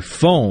the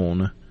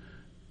iPhone,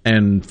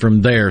 and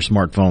from there,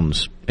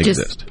 smartphones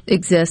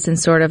exist and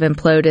sort of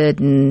imploded,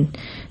 and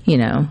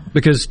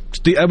because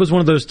that was one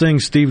of those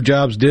things Steve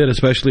Jobs did,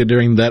 especially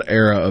during that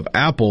era of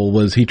Apple,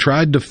 was he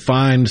tried to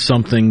find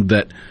something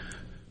that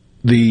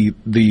the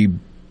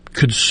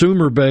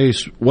consumer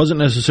base wasn't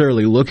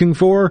necessarily looking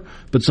for,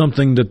 but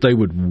something that they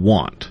would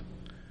want.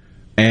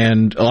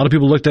 And a lot of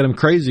people looked at him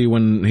crazy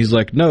when he's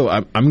like, no,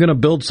 I'm going to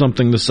build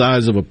something the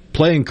size of a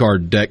playing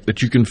card deck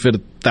that you can fit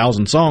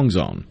 1,000 songs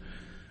on.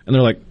 And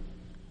they're like,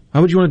 why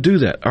would you want to do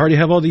that? I already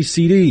have all these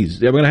CDs.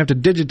 I'm going to have to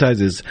digitize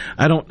this.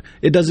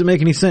 It doesn't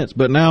make any sense.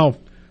 But now,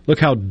 look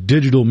how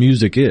digital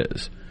music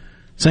is.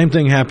 Same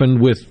thing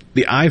happened with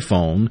the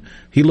iPhone.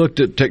 He looked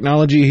at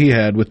technology he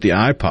had with the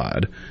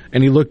iPod,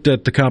 and he looked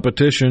at the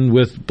competition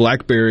with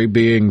BlackBerry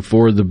being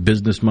for the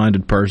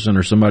business-minded person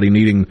or somebody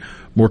needing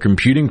more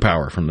computing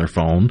power from their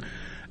phone,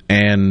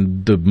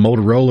 and the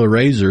Motorola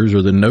Razrs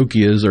or the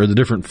Nokias or the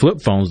different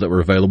flip phones that were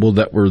available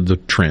that were the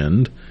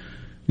trend.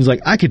 He's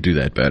like, I could do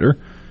that better,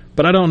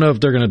 but I don't know if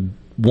they're going to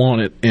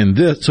want it in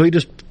this. So he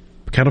just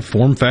kind of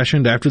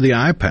form-fashioned after the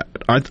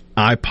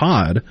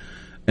iPod,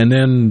 and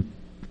then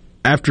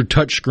after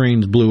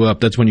touchscreens blew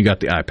up, that's when you got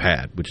the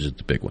iPad, which is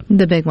the big one.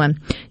 The big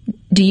one.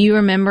 Do you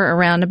remember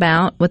around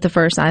about what the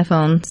first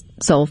iPhone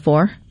sold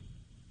for?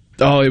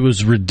 Oh, it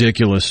was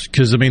ridiculous.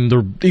 Because, even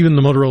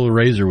the Motorola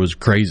Razr was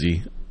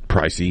crazy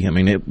pricey.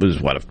 It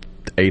was, what,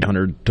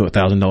 $800 to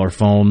 $1,000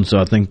 phone. So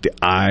I think the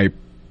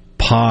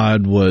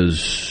iPod was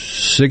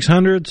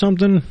 $600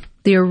 something.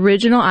 The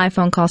original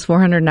iPhone cost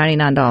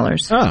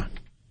 $499. Ah.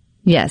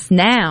 Yes.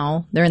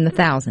 Now they're in the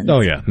thousands.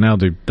 Oh, yeah. Now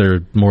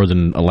they're more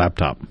than a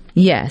laptop.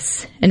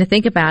 Yes. And to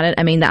think about it,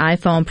 the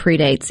iPhone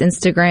predates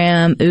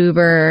Instagram,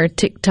 Uber,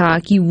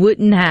 TikTok. You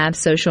wouldn't have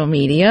social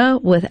media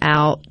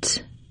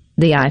without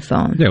the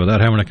iPhone. Yeah,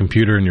 without having a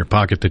computer in your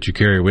pocket that you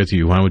carry with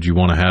you, why would you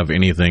want to have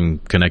anything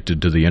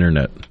connected to the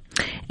internet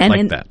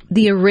like that?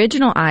 The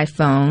original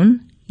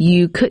iPhone,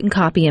 you couldn't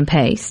copy and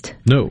paste.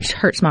 No. Which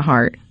hurts my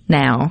heart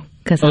now.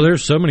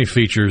 There's so many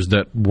features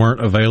that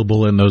weren't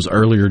available in those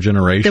earlier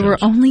generations. There were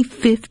only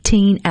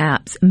 15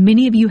 apps.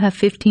 Many of you have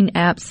 15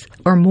 apps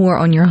or more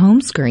on your home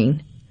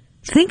screen.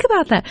 Think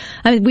about that.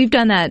 We've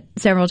done that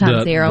several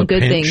times here on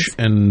Good Things. The pinch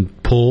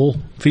and pull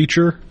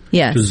feature.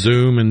 Yes. To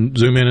zoom in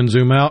and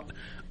zoom out.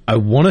 I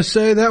want to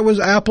say that was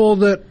Apple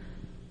that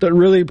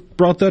really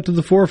brought that to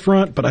the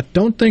forefront, but I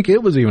don't think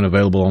it was even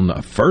available on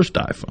the first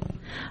iPhone.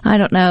 I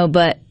don't know,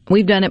 but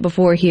we've done it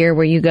before here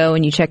where you go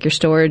and you check your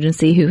storage and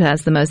see who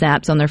has the most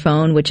apps on their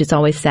phone, which is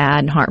always sad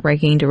and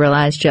heartbreaking to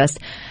realize just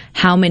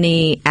how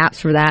many apps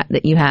for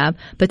that you have.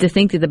 But to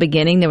think at the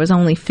beginning there was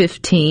only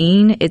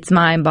 15, it's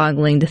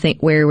mind-boggling to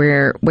think where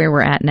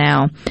we're at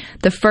now.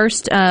 The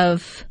first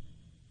of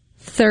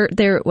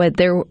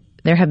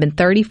there have been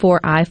 34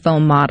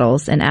 iPhone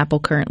models, and Apple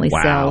currently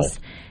sells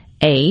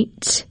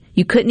 8.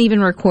 You couldn't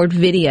even record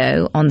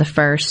video on the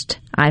first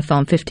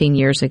iPhone 15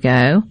 years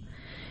ago.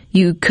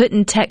 You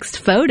couldn't text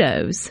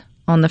photos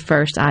on the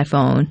first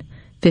iPhone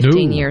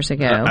 15 years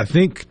ago. I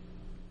think,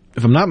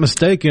 if I'm not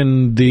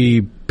mistaken,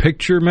 the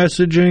picture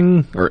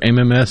messaging, or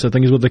MMS, I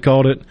think is what they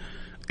called it,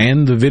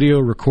 and the video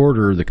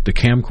recorder, the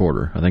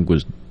camcorder, I think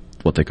was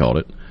what they called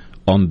it,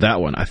 on that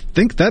one. I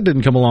think that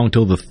didn't come along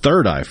till the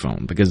third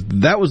iPhone, because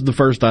that was the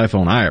first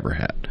iPhone I ever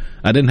had.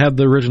 I didn't have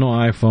the original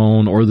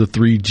iPhone or the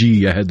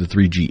 3G. I had the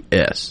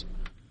 3GS.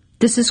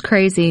 This is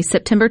crazy.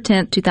 September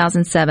 10th,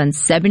 2007,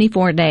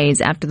 74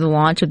 days after the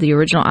launch of the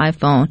original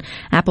iPhone,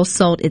 Apple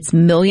sold its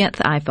millionth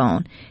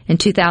iPhone. In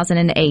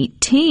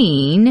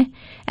 2018,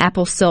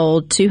 Apple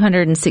sold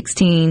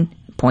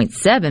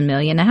 216.7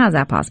 million. Now, how's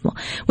that possible?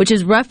 Which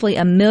is roughly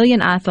 1 million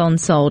iPhones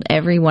sold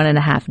every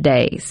 1.5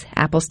 days.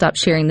 Apple stopped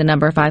sharing the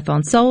number of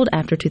iPhones sold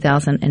after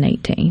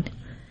 2018.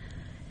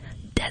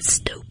 That's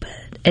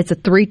stupid. It's a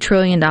 $3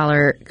 trillion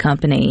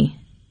company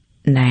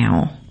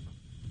now.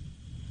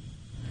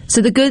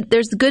 So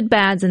there's the good,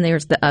 bads, and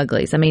there's the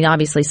uglies. I mean,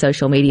 obviously,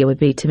 social media would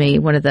be, to me,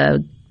 one of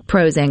the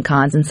pros and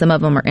cons, and some of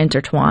them are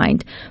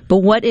intertwined. But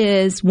what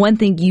is one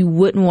thing you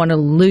wouldn't want to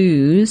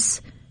lose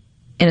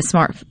in a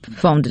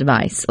smartphone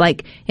device?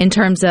 Like, in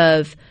terms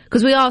of,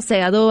 because we all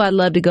say, although I'd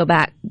love to go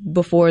back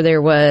before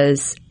there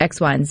was X,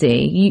 Y, and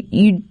Z.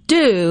 You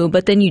do,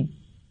 but then you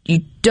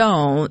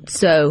don't.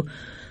 So,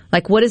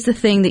 like, what is the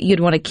thing that you'd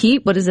want to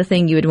keep? What is the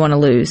thing you would want to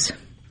lose?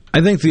 I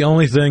think the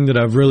only thing that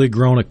I've really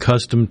grown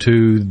accustomed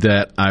to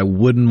that I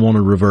wouldn't want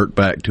to revert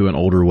back to an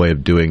older way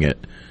of doing it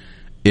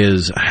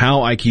is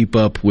how I keep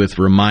up with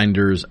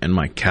reminders and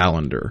my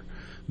calendar.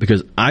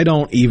 Because I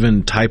don't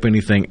even type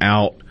anything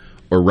out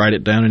or write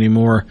it down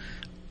anymore.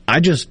 I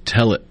just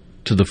tell it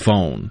to the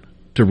phone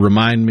to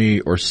remind me,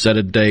 or set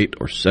a date,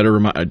 or set a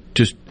reminder.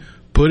 Just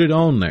put it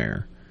on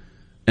there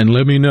and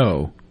let me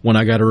know when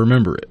I got to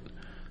remember it,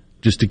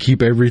 just to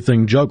keep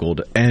everything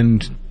juggled.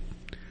 And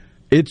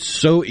it's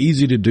so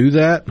easy to do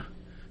that,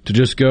 to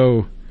just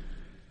go,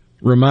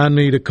 remind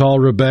me to call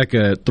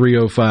Rebecca at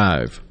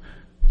 3:05.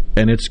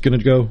 And it's going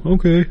to go,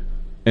 okay.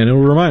 And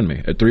it'll remind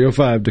me at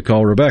 3:05 to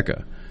call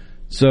Rebecca.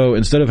 So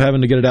instead of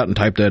having to get it out and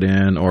type that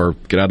in, or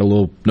get out a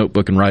little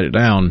notebook and write it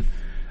down,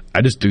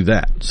 I just do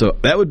that. So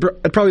that's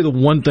probably the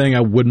one thing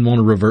I wouldn't want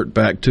to revert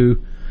back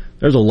to.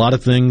 There's a lot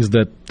of things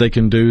that they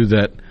can do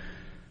that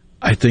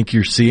I think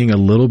you're seeing a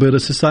little bit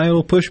of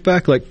societal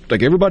pushback.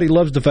 Like everybody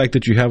loves the fact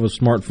that you have a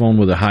smartphone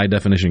with a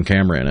high-definition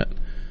camera in it.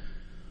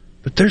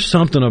 But there's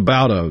something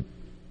about a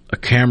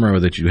camera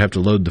that you have to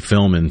load the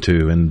film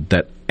into, and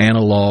that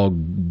analog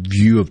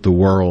view of the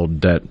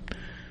world, that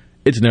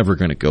it's never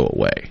going to go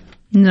away.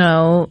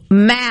 No.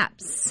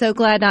 Maps. So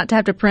glad not to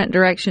have to print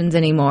directions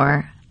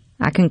anymore.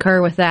 I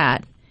concur with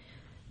that.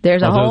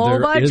 There's a whole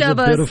bunch of us. There's a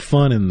bit of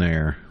fun in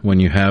there when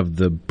you have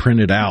the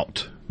printed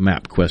out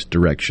MapQuest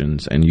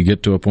directions, and you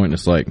get to a point and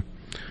it's like,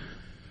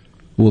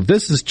 well,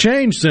 this has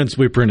changed since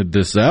we printed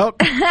this out.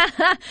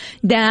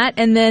 That,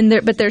 and then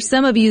but there's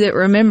some of you that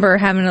remember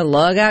having to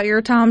lug out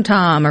your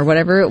TomTom or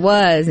whatever it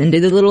was and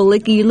do the little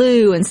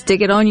licky-loo and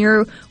stick it on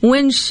your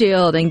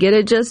windshield and get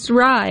it just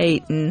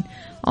right, and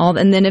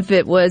then if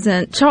it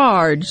wasn't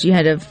charged, you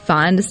had to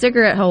find a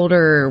cigarette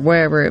holder or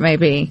wherever it may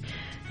be.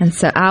 And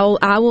so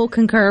I will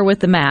concur with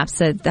the maps.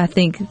 I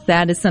think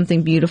that is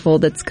something beautiful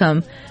that's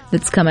coming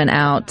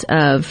out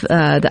of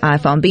the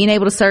iPhone. Being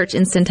able to search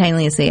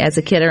instantaneously. As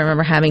a kid, I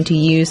remember having to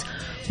use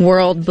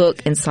World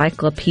Book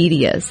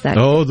encyclopedias.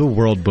 The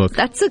World Book.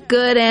 That's a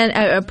good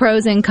and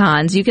pros and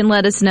cons. You can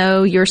let us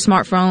know your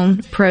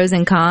smartphone pros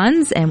and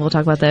cons, and we'll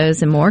talk about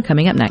those and more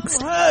coming up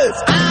next.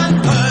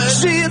 I'm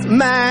hers, she's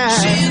mine.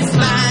 She's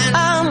mine.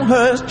 I'm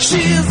hers,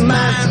 she's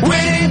mine.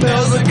 Wedding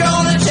bells are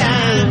gonna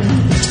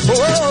chime.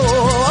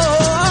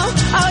 Oh,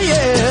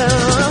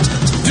 yeah.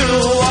 Do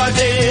what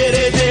did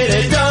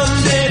it,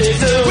 dum did it,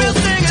 do. We'll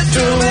sing it.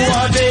 Do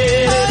what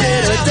did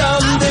it,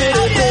 dum did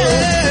it,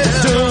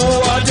 do. Do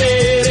what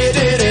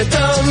did it,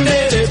 dum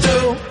did it,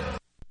 do.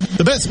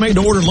 The best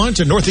made-to-order lunch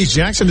in Northeast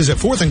Jackson is at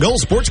 4th and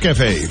Gold Sports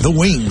Cafe. The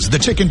wings, the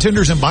chicken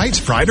tenders and bites,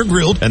 fried or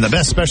grilled, and the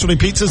best specialty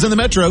pizzas in the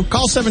metro.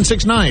 Call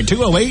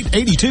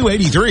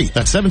 769-208-8283.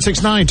 That's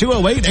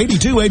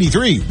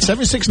 769-208-8283.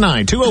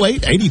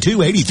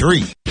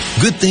 769-208-8283.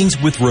 Good Things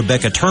with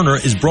Rebecca Turner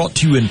is brought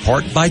to you in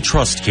part by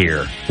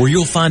TrustCare, where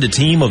you'll find a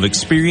team of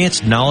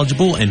experienced,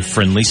 knowledgeable, and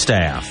friendly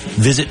staff.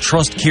 Visit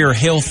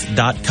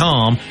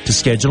TrustCareHealth.com to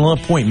schedule an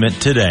appointment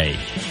today.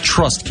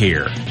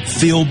 TrustCare.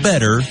 Feel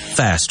better,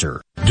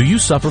 faster. Do you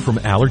suffer from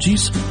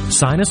allergies,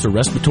 sinus, or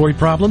respiratory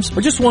problems,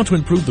 or just want to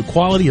improve the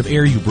quality of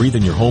air you breathe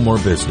in your home or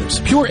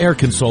business? Pure Air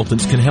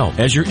Consultants can help.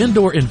 As your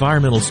indoor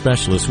environmental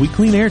specialists, we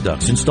clean air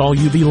ducts, install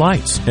UV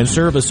lights, and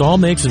service all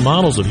makes and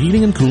models of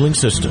heating and cooling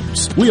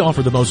systems. We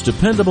offer the most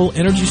dependable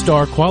Energy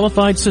Star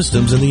qualified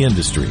systems in the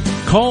industry.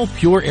 Call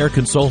Pure Air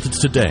Consultants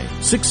today,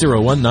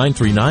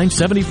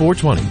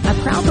 601-939-7420. A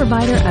proud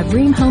provider of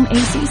Rheem Home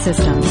AC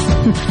systems.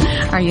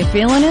 Are you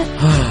feeling it?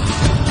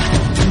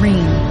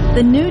 Rheem,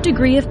 the new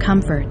degree of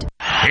comfort.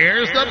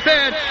 Here's the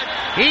pitch.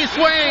 He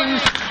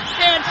swings.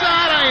 It's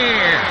out of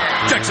here.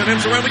 Jackson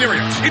and surrounding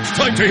areas. It's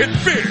time to hit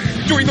big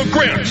during the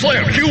Grand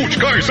Slam Huge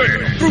Car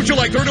Sale. Through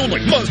July 3rd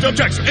only, Mazda of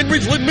Jackson and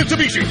Ridgeland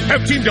Mitsubishi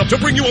have teamed up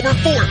to bring you over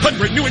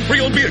 400 new and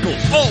pre-owned vehicles,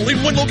 all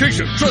in one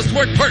location.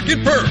 Trustmark Park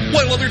in Perth.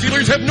 While other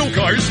dealers have no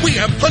cars, we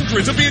have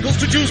hundreds of vehicles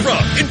to choose from,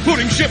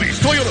 including Chevys,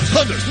 Toyotas,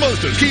 Hondas,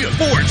 Mazdas, Kias,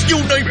 Fords,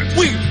 you name it.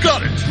 We've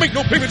got it. Make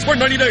no payments for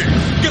 90 days.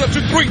 Get up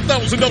to $3,000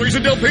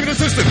 in down payment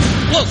assistance.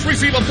 Plus,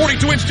 receive a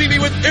 42-inch TV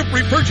with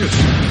every purchase.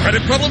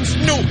 Credit problems?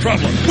 No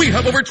problem. We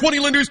have over 20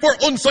 lenders for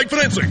on-site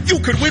financing. You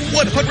could win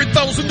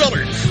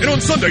 $100,000. And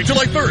on Sunday,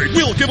 July 3rd,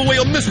 we'll give away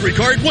a mystery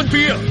car at 1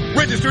 p.m.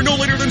 Register no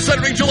later than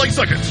Saturday, July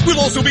 2nd. We'll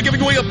also be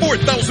giving away a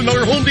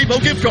 $4,000 Home Depot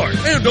gift card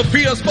and a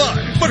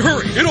PS5. But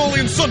hurry, it all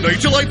ends Sunday,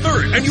 July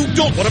 3rd, and you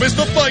don't want to miss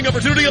the buying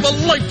opportunity of a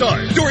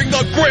lifetime during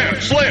the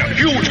Grand Slam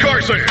Huge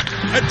Car Sale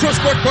at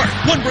Trustmark Park,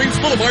 One Brains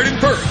Boulevard in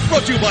Perth.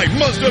 Brought to you by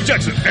Mazda of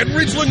Jackson and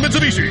Ridgeland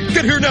Mitsubishi.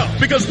 Get here now,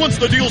 because once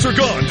the deals are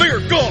gone, they're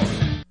gone.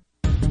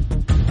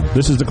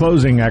 This is the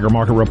closing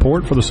agri-market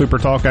report for the Super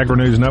Talk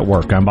Agri-News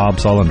Network. I'm Bob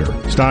Sullender.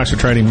 Stocks are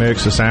trading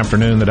mixed this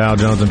afternoon. The Dow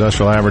Jones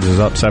Industrial Average is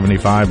up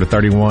 75 to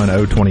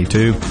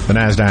 31,022. The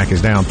Nasdaq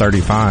is down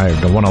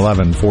 35 to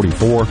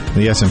 111.44.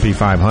 The S&P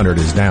 500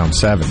 is down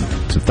 7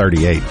 to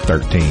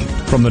 38.13.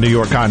 From the New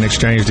York Cotton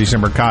Exchange,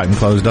 December cotton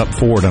closed up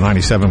 4 to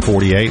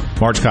 97.48.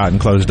 March cotton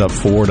closed up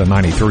 4 to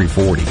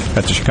 93.40.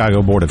 At the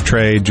Chicago Board of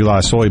Trade, July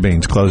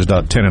soybeans closed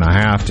up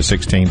 10.5 to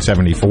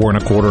 16.74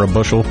 1/4 a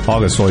bushel.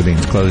 August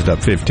soybeans closed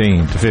up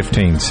 15 to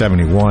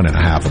 15.71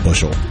 1/2 a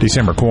bushel.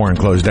 December corn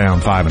closed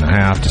down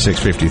 5.5 to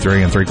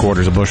 6.53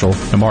 3/4 a bushel.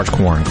 And March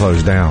corn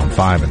closed down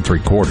 5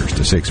 3/4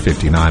 to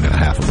 6.59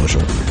 1/2 a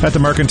bushel. At the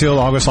Mercantile,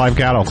 August live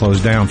cattle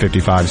closed down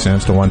 55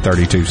 cents to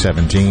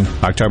 132.17.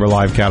 October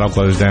live cattle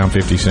closed down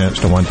 50 cents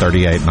to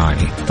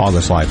 138.90.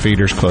 August live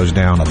feeders closed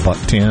down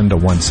 $1.10 to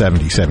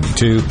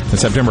 170.72. And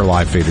September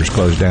live feeders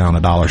closed down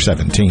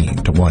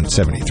 $1.17 to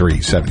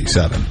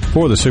 173.77.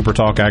 For the Super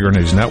Talk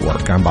Agri-News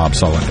Network, I'm Bob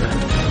Sullender.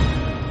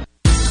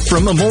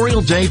 From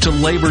Memorial Day to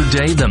Labor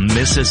Day, the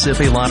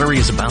Mississippi Lottery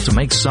is about to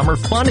make summer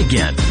fun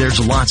again.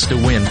 There's lots to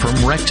win, from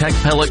RecTech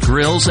pellet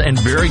grills and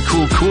very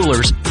cool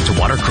coolers to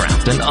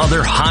watercraft and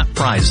other hot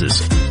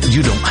prizes.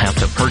 You don't have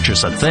to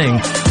purchase a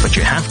thing, but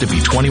you have to be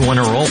 21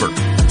 or older.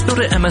 Go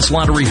to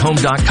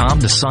mslotteryhome.com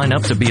to sign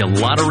up to be a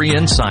lottery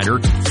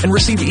insider and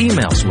receive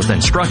emails with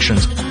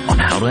instructions on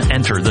how to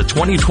enter the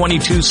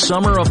 2022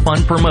 Summer of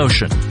Fun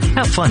promotion.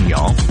 Have fun,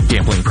 y'all.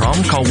 Gambling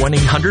problem? Call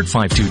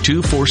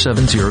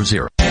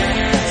 1-800-522-4700.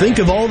 Think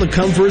of all the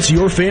comforts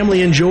your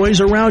family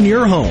enjoys around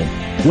your home.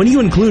 When you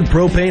include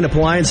propane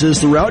appliances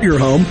throughout your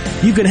home,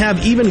 you can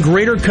have even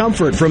greater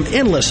comfort, from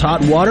endless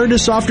hot water to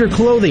softer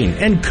clothing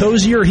and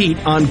cozier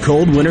heat on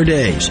cold winter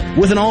days.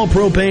 With an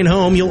all-propane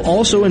home, you'll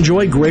also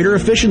enjoy greater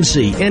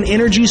efficiency and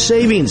energy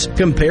savings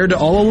compared to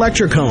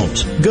all-electric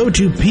homes. Go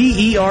to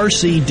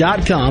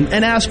PERC.com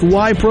and ask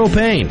why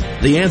propane.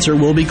 The answer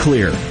will be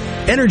clear.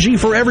 Energy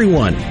for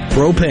everyone.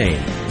 Propane.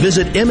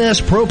 Visit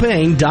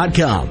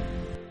MSPropane.com.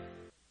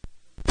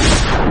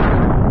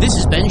 This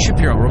is Ben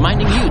Shapiro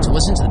reminding you to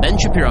listen to The Ben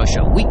Shapiro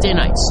Show weekday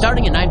nights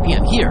starting at 9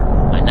 p.m. here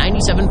on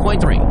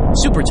 97.3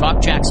 Super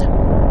Talk Jackson.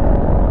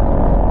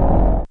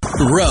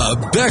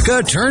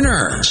 Rebecca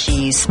Turner.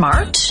 She's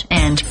smart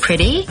and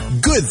pretty.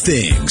 Good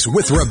Things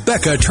with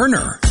Rebecca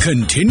Turner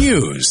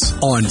continues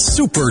on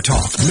Super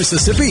Talk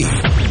Mississippi.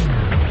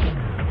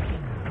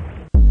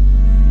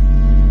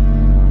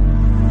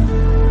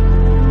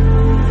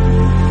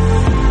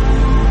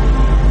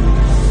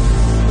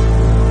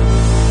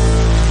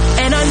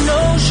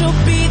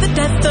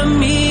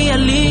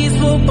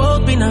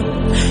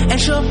 And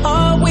she'll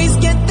always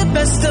get the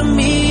best of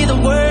me. The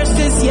worst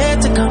is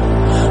yet to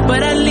come,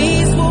 but at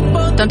least we'll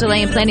both. Don't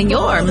delay in planning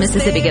your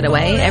Mississippi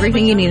getaway.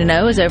 Everything you need to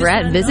know is over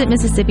at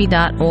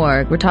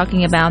visitmississippi.org. We're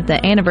talking about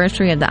the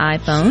anniversary of the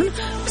iPhone,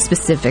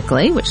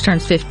 specifically, which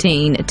turns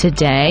 15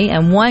 today.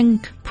 And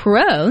one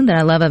pro that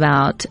I love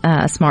about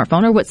a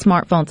smartphone, or what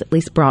smartphones at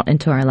least brought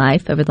into our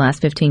life over the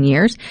last 15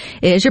 years,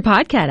 is your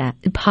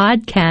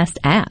podcast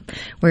app,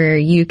 where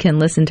you can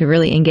listen to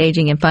really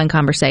engaging and fun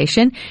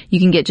conversation. You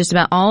can get just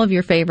about all of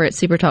your favorite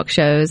Super Talk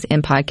shows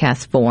in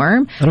podcast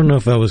form. I don't know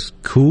if that was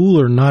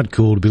cool or not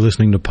cool to be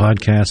listening to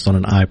podcasts on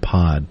an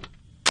iPod.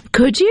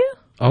 Could you?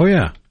 Oh,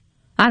 yeah.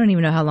 I don't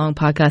even know how long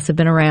podcasts have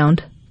been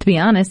around, to be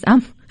honest.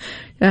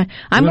 They've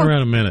been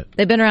around a minute.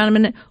 They've been around a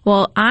minute.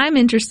 Well, I'm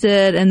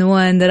interested in the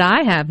one that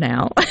I have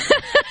now that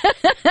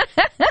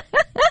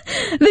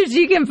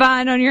you can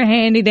find on your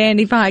handy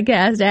dandy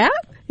podcast app.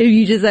 if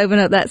you just open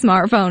up that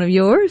smartphone of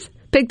yours.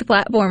 Pick the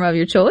platform of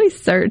your choice.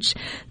 Search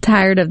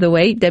Tired of the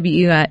Wait,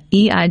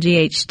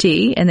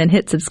 WEIGHT, and then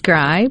hit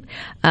subscribe.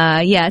 So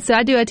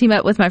I team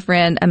up with my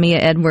friend Amia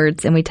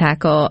Edwards, and we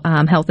tackle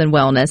health and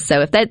wellness.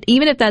 So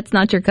even if that's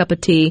not your cup of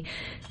tea,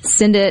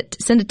 send a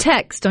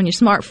text on your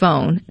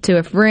smartphone to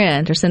a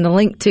friend, or send a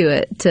link to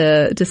it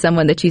to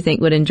someone that you think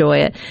would enjoy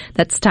it.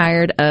 That's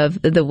Tired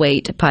of the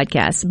Wait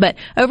podcast. But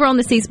over on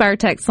the C Spire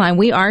text line,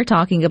 we are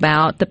talking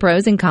about the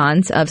pros and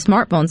cons of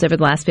smartphones over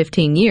the last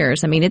 15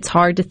 years. I mean, it's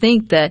hard to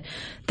think that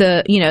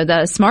the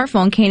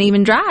smartphone can't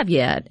even drive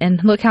yet,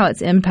 and look how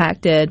it's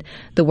impacted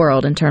the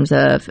world in terms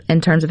of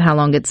how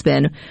long it's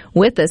been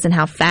with us and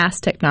how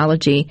fast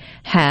technology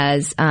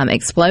has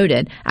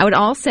exploded. I would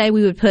all say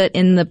we would put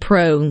in the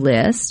pro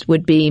list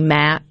would be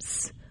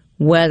maps,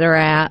 weather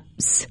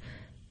apps,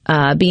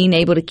 being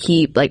able to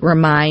keep like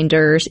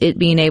reminders, it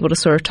being able to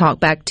sort of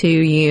talk back to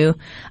you.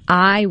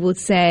 I would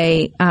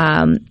say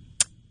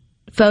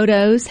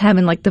photos,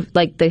 having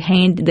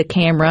the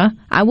camera.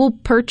 I will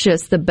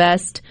purchase the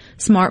best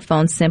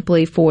smartphone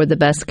simply for the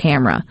best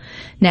camera.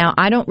 Now,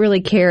 I don't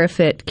really care if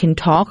it can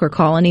talk or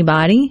call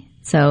anybody.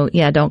 So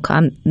yeah,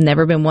 I'm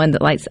never been one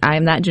that likes, I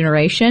am that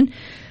generation.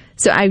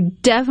 So I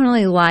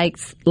definitely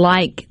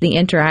like the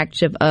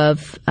interaction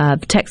of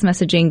text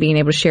messaging, being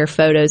able to share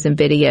photos and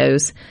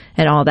videos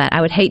and all that.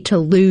 I would hate to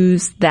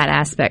lose that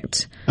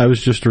aspect. I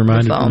was just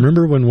reminded,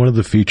 remember when one of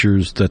the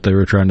features that they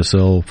were trying to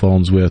sell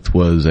phones with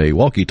was a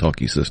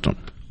walkie-talkie system?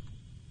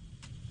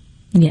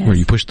 Yes. Where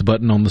you push the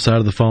button on the side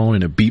of the phone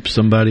and it beeps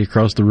somebody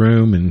across the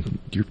room and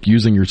you're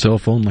using your cell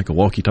phone like a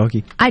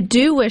walkie-talkie. I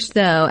do wish,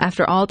 though,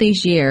 after all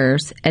these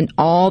years and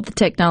all the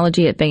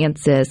technology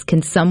advances,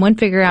 can someone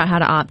figure out how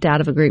to opt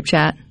out of a group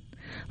chat?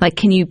 Like,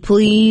 can you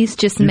please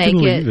just make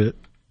it?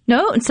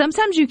 No, and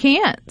sometimes you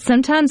can't.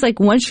 Sometimes, like,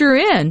 once you're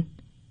in,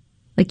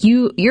 like,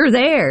 you're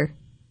there.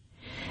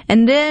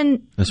 And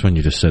then... That's when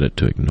you just set it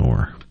to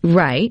ignore.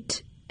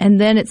 Right.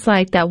 And then it's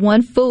like that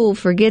one fool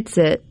forgets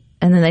it.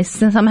 And then they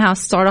somehow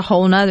start a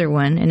whole nother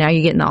one, and now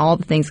you're getting all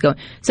the things going.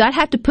 So I'd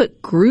have to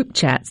put group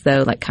chats,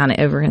 though, like kind of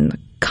over in the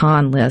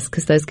con list,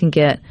 because those can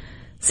get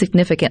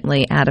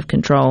significantly out of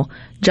control.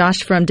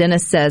 Josh from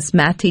Dennis says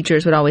math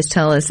teachers would always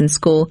tell us in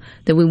school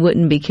that we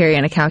wouldn't be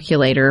carrying a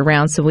calculator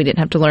around, so we didn't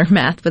have to learn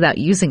math without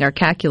using our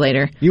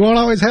calculator. You won't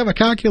always have a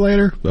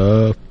calculator.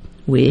 You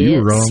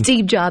were wrong.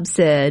 Steve Jobs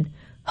said,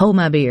 hold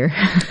my beer.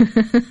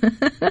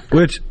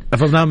 Which,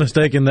 if I'm not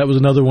mistaken, that was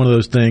another one of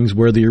those things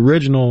where the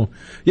original,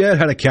 it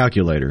had a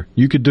calculator.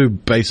 You could do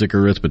basic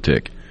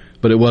arithmetic.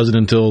 But it wasn't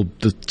until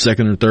the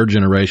second or third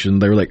generation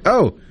they were like,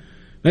 oh,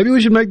 maybe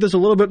we should make this a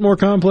little bit more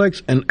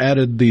complex, and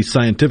added the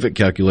scientific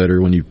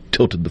calculator when you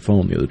tilted the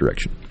phone the other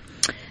direction.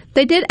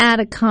 They did add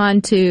a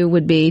con, too,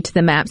 would be to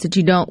the maps that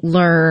you don't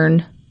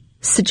learn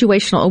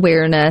situational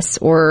awareness,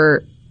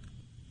 or...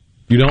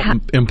 You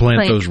don't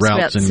implant those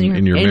routes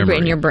in your memory.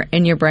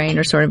 In your brain,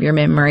 or sort of your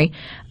memory.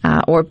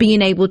 Or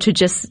being able to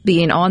just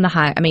being on the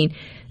high. I mean,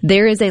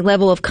 there is a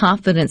level of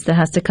confidence that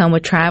has to come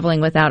with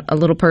traveling without a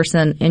little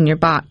person in your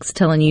box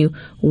telling you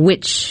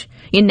which...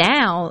 And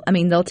now, I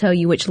mean, they'll tell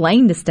you which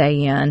lane to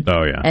stay in.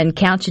 Oh, yeah. And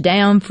count you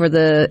down for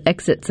the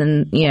exits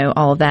and,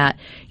 all of that.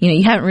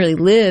 You haven't really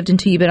lived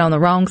until you've been on the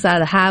wrong side of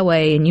the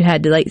highway, and you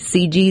had to,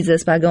 see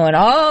Jesus by going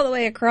all the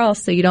way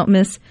across so you don't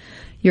miss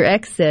your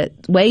exit,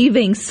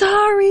 waving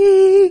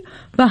sorry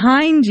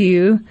behind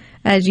you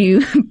as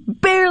you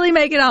barely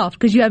make it off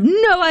because you have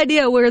no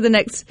idea where the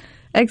next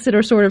exit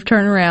or sort of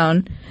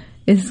turnaround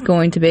is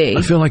going to be.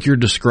 I feel like you're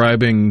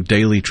describing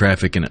daily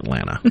traffic in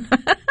Atlanta.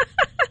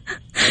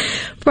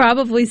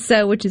 Probably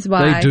so, which is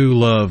why they do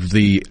love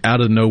the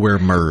out of nowhere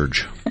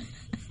merge.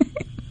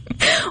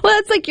 Well,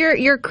 it's like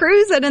you're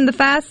cruising in the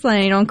fast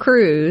lane on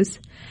cruise,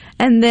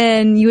 and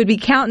then you would be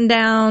counting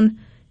down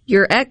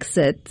your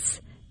exits.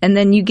 And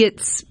then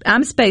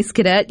I'm Space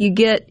Cadet, you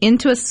get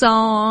into a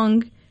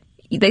song,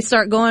 they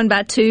start going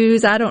by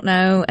twos, I don't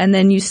know, and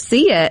then you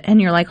see it, and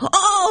you're like,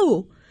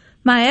 oh,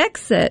 my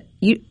exit.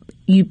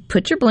 You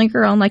put your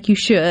blinker on like you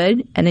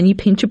should, and then you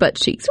pinch your butt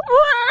cheeks.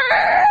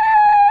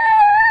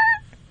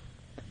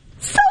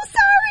 So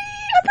sorry,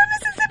 I'm from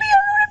Mississippi, I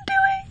don't know what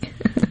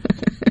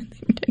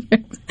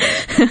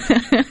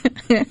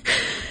I'm doing.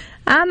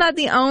 I'm not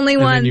the only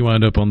one. And then you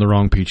wind up on the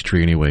wrong peach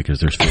tree anyway because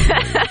there's food.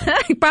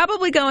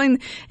 Probably going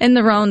in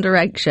the wrong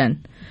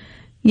direction.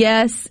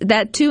 Yes,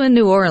 that too in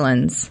New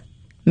Orleans.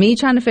 Me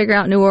trying to figure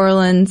out New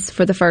Orleans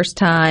for the first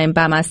time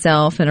by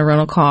myself in a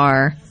rental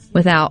car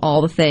without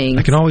all the things.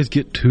 I can always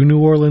get to New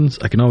Orleans.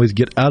 I can always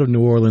get out of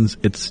New Orleans.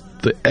 It's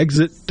the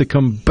exit to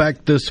come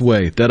back this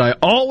way that I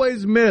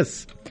always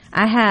miss.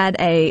 I had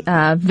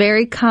a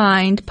very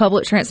kind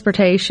public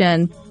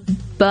transportation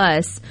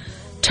bus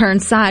turn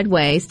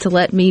sideways to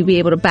let me be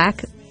able to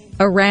back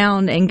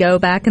around and go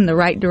back in the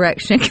right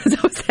direction because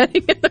I was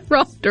heading in the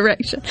wrong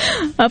direction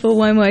up a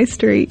one-way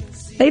street.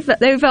 They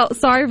felt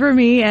sorry for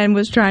me and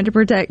was trying to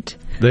protect.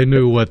 They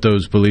knew what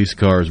those police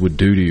cars would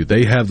do to you.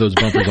 They have those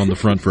bumpers on the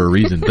front for a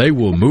reason. They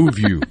will move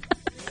you.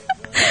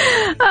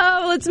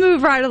 Oh, let's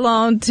move right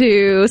along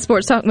to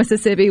Sports Talk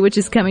Mississippi, which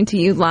is coming to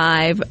you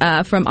live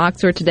from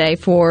Oxford today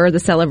for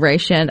the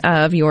celebration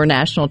of your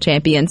national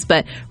champions.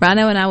 But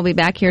Rhino and I will be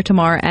back here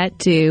tomorrow at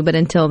 2. But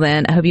until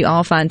then, I hope you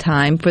all find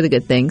time for the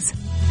good things.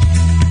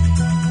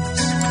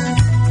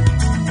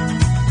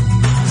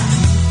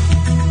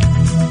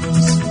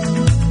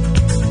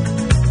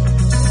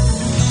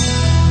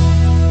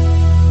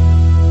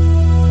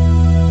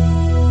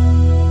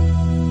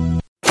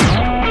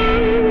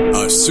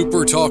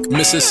 Super Talk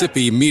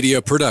Mississippi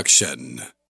Media Production.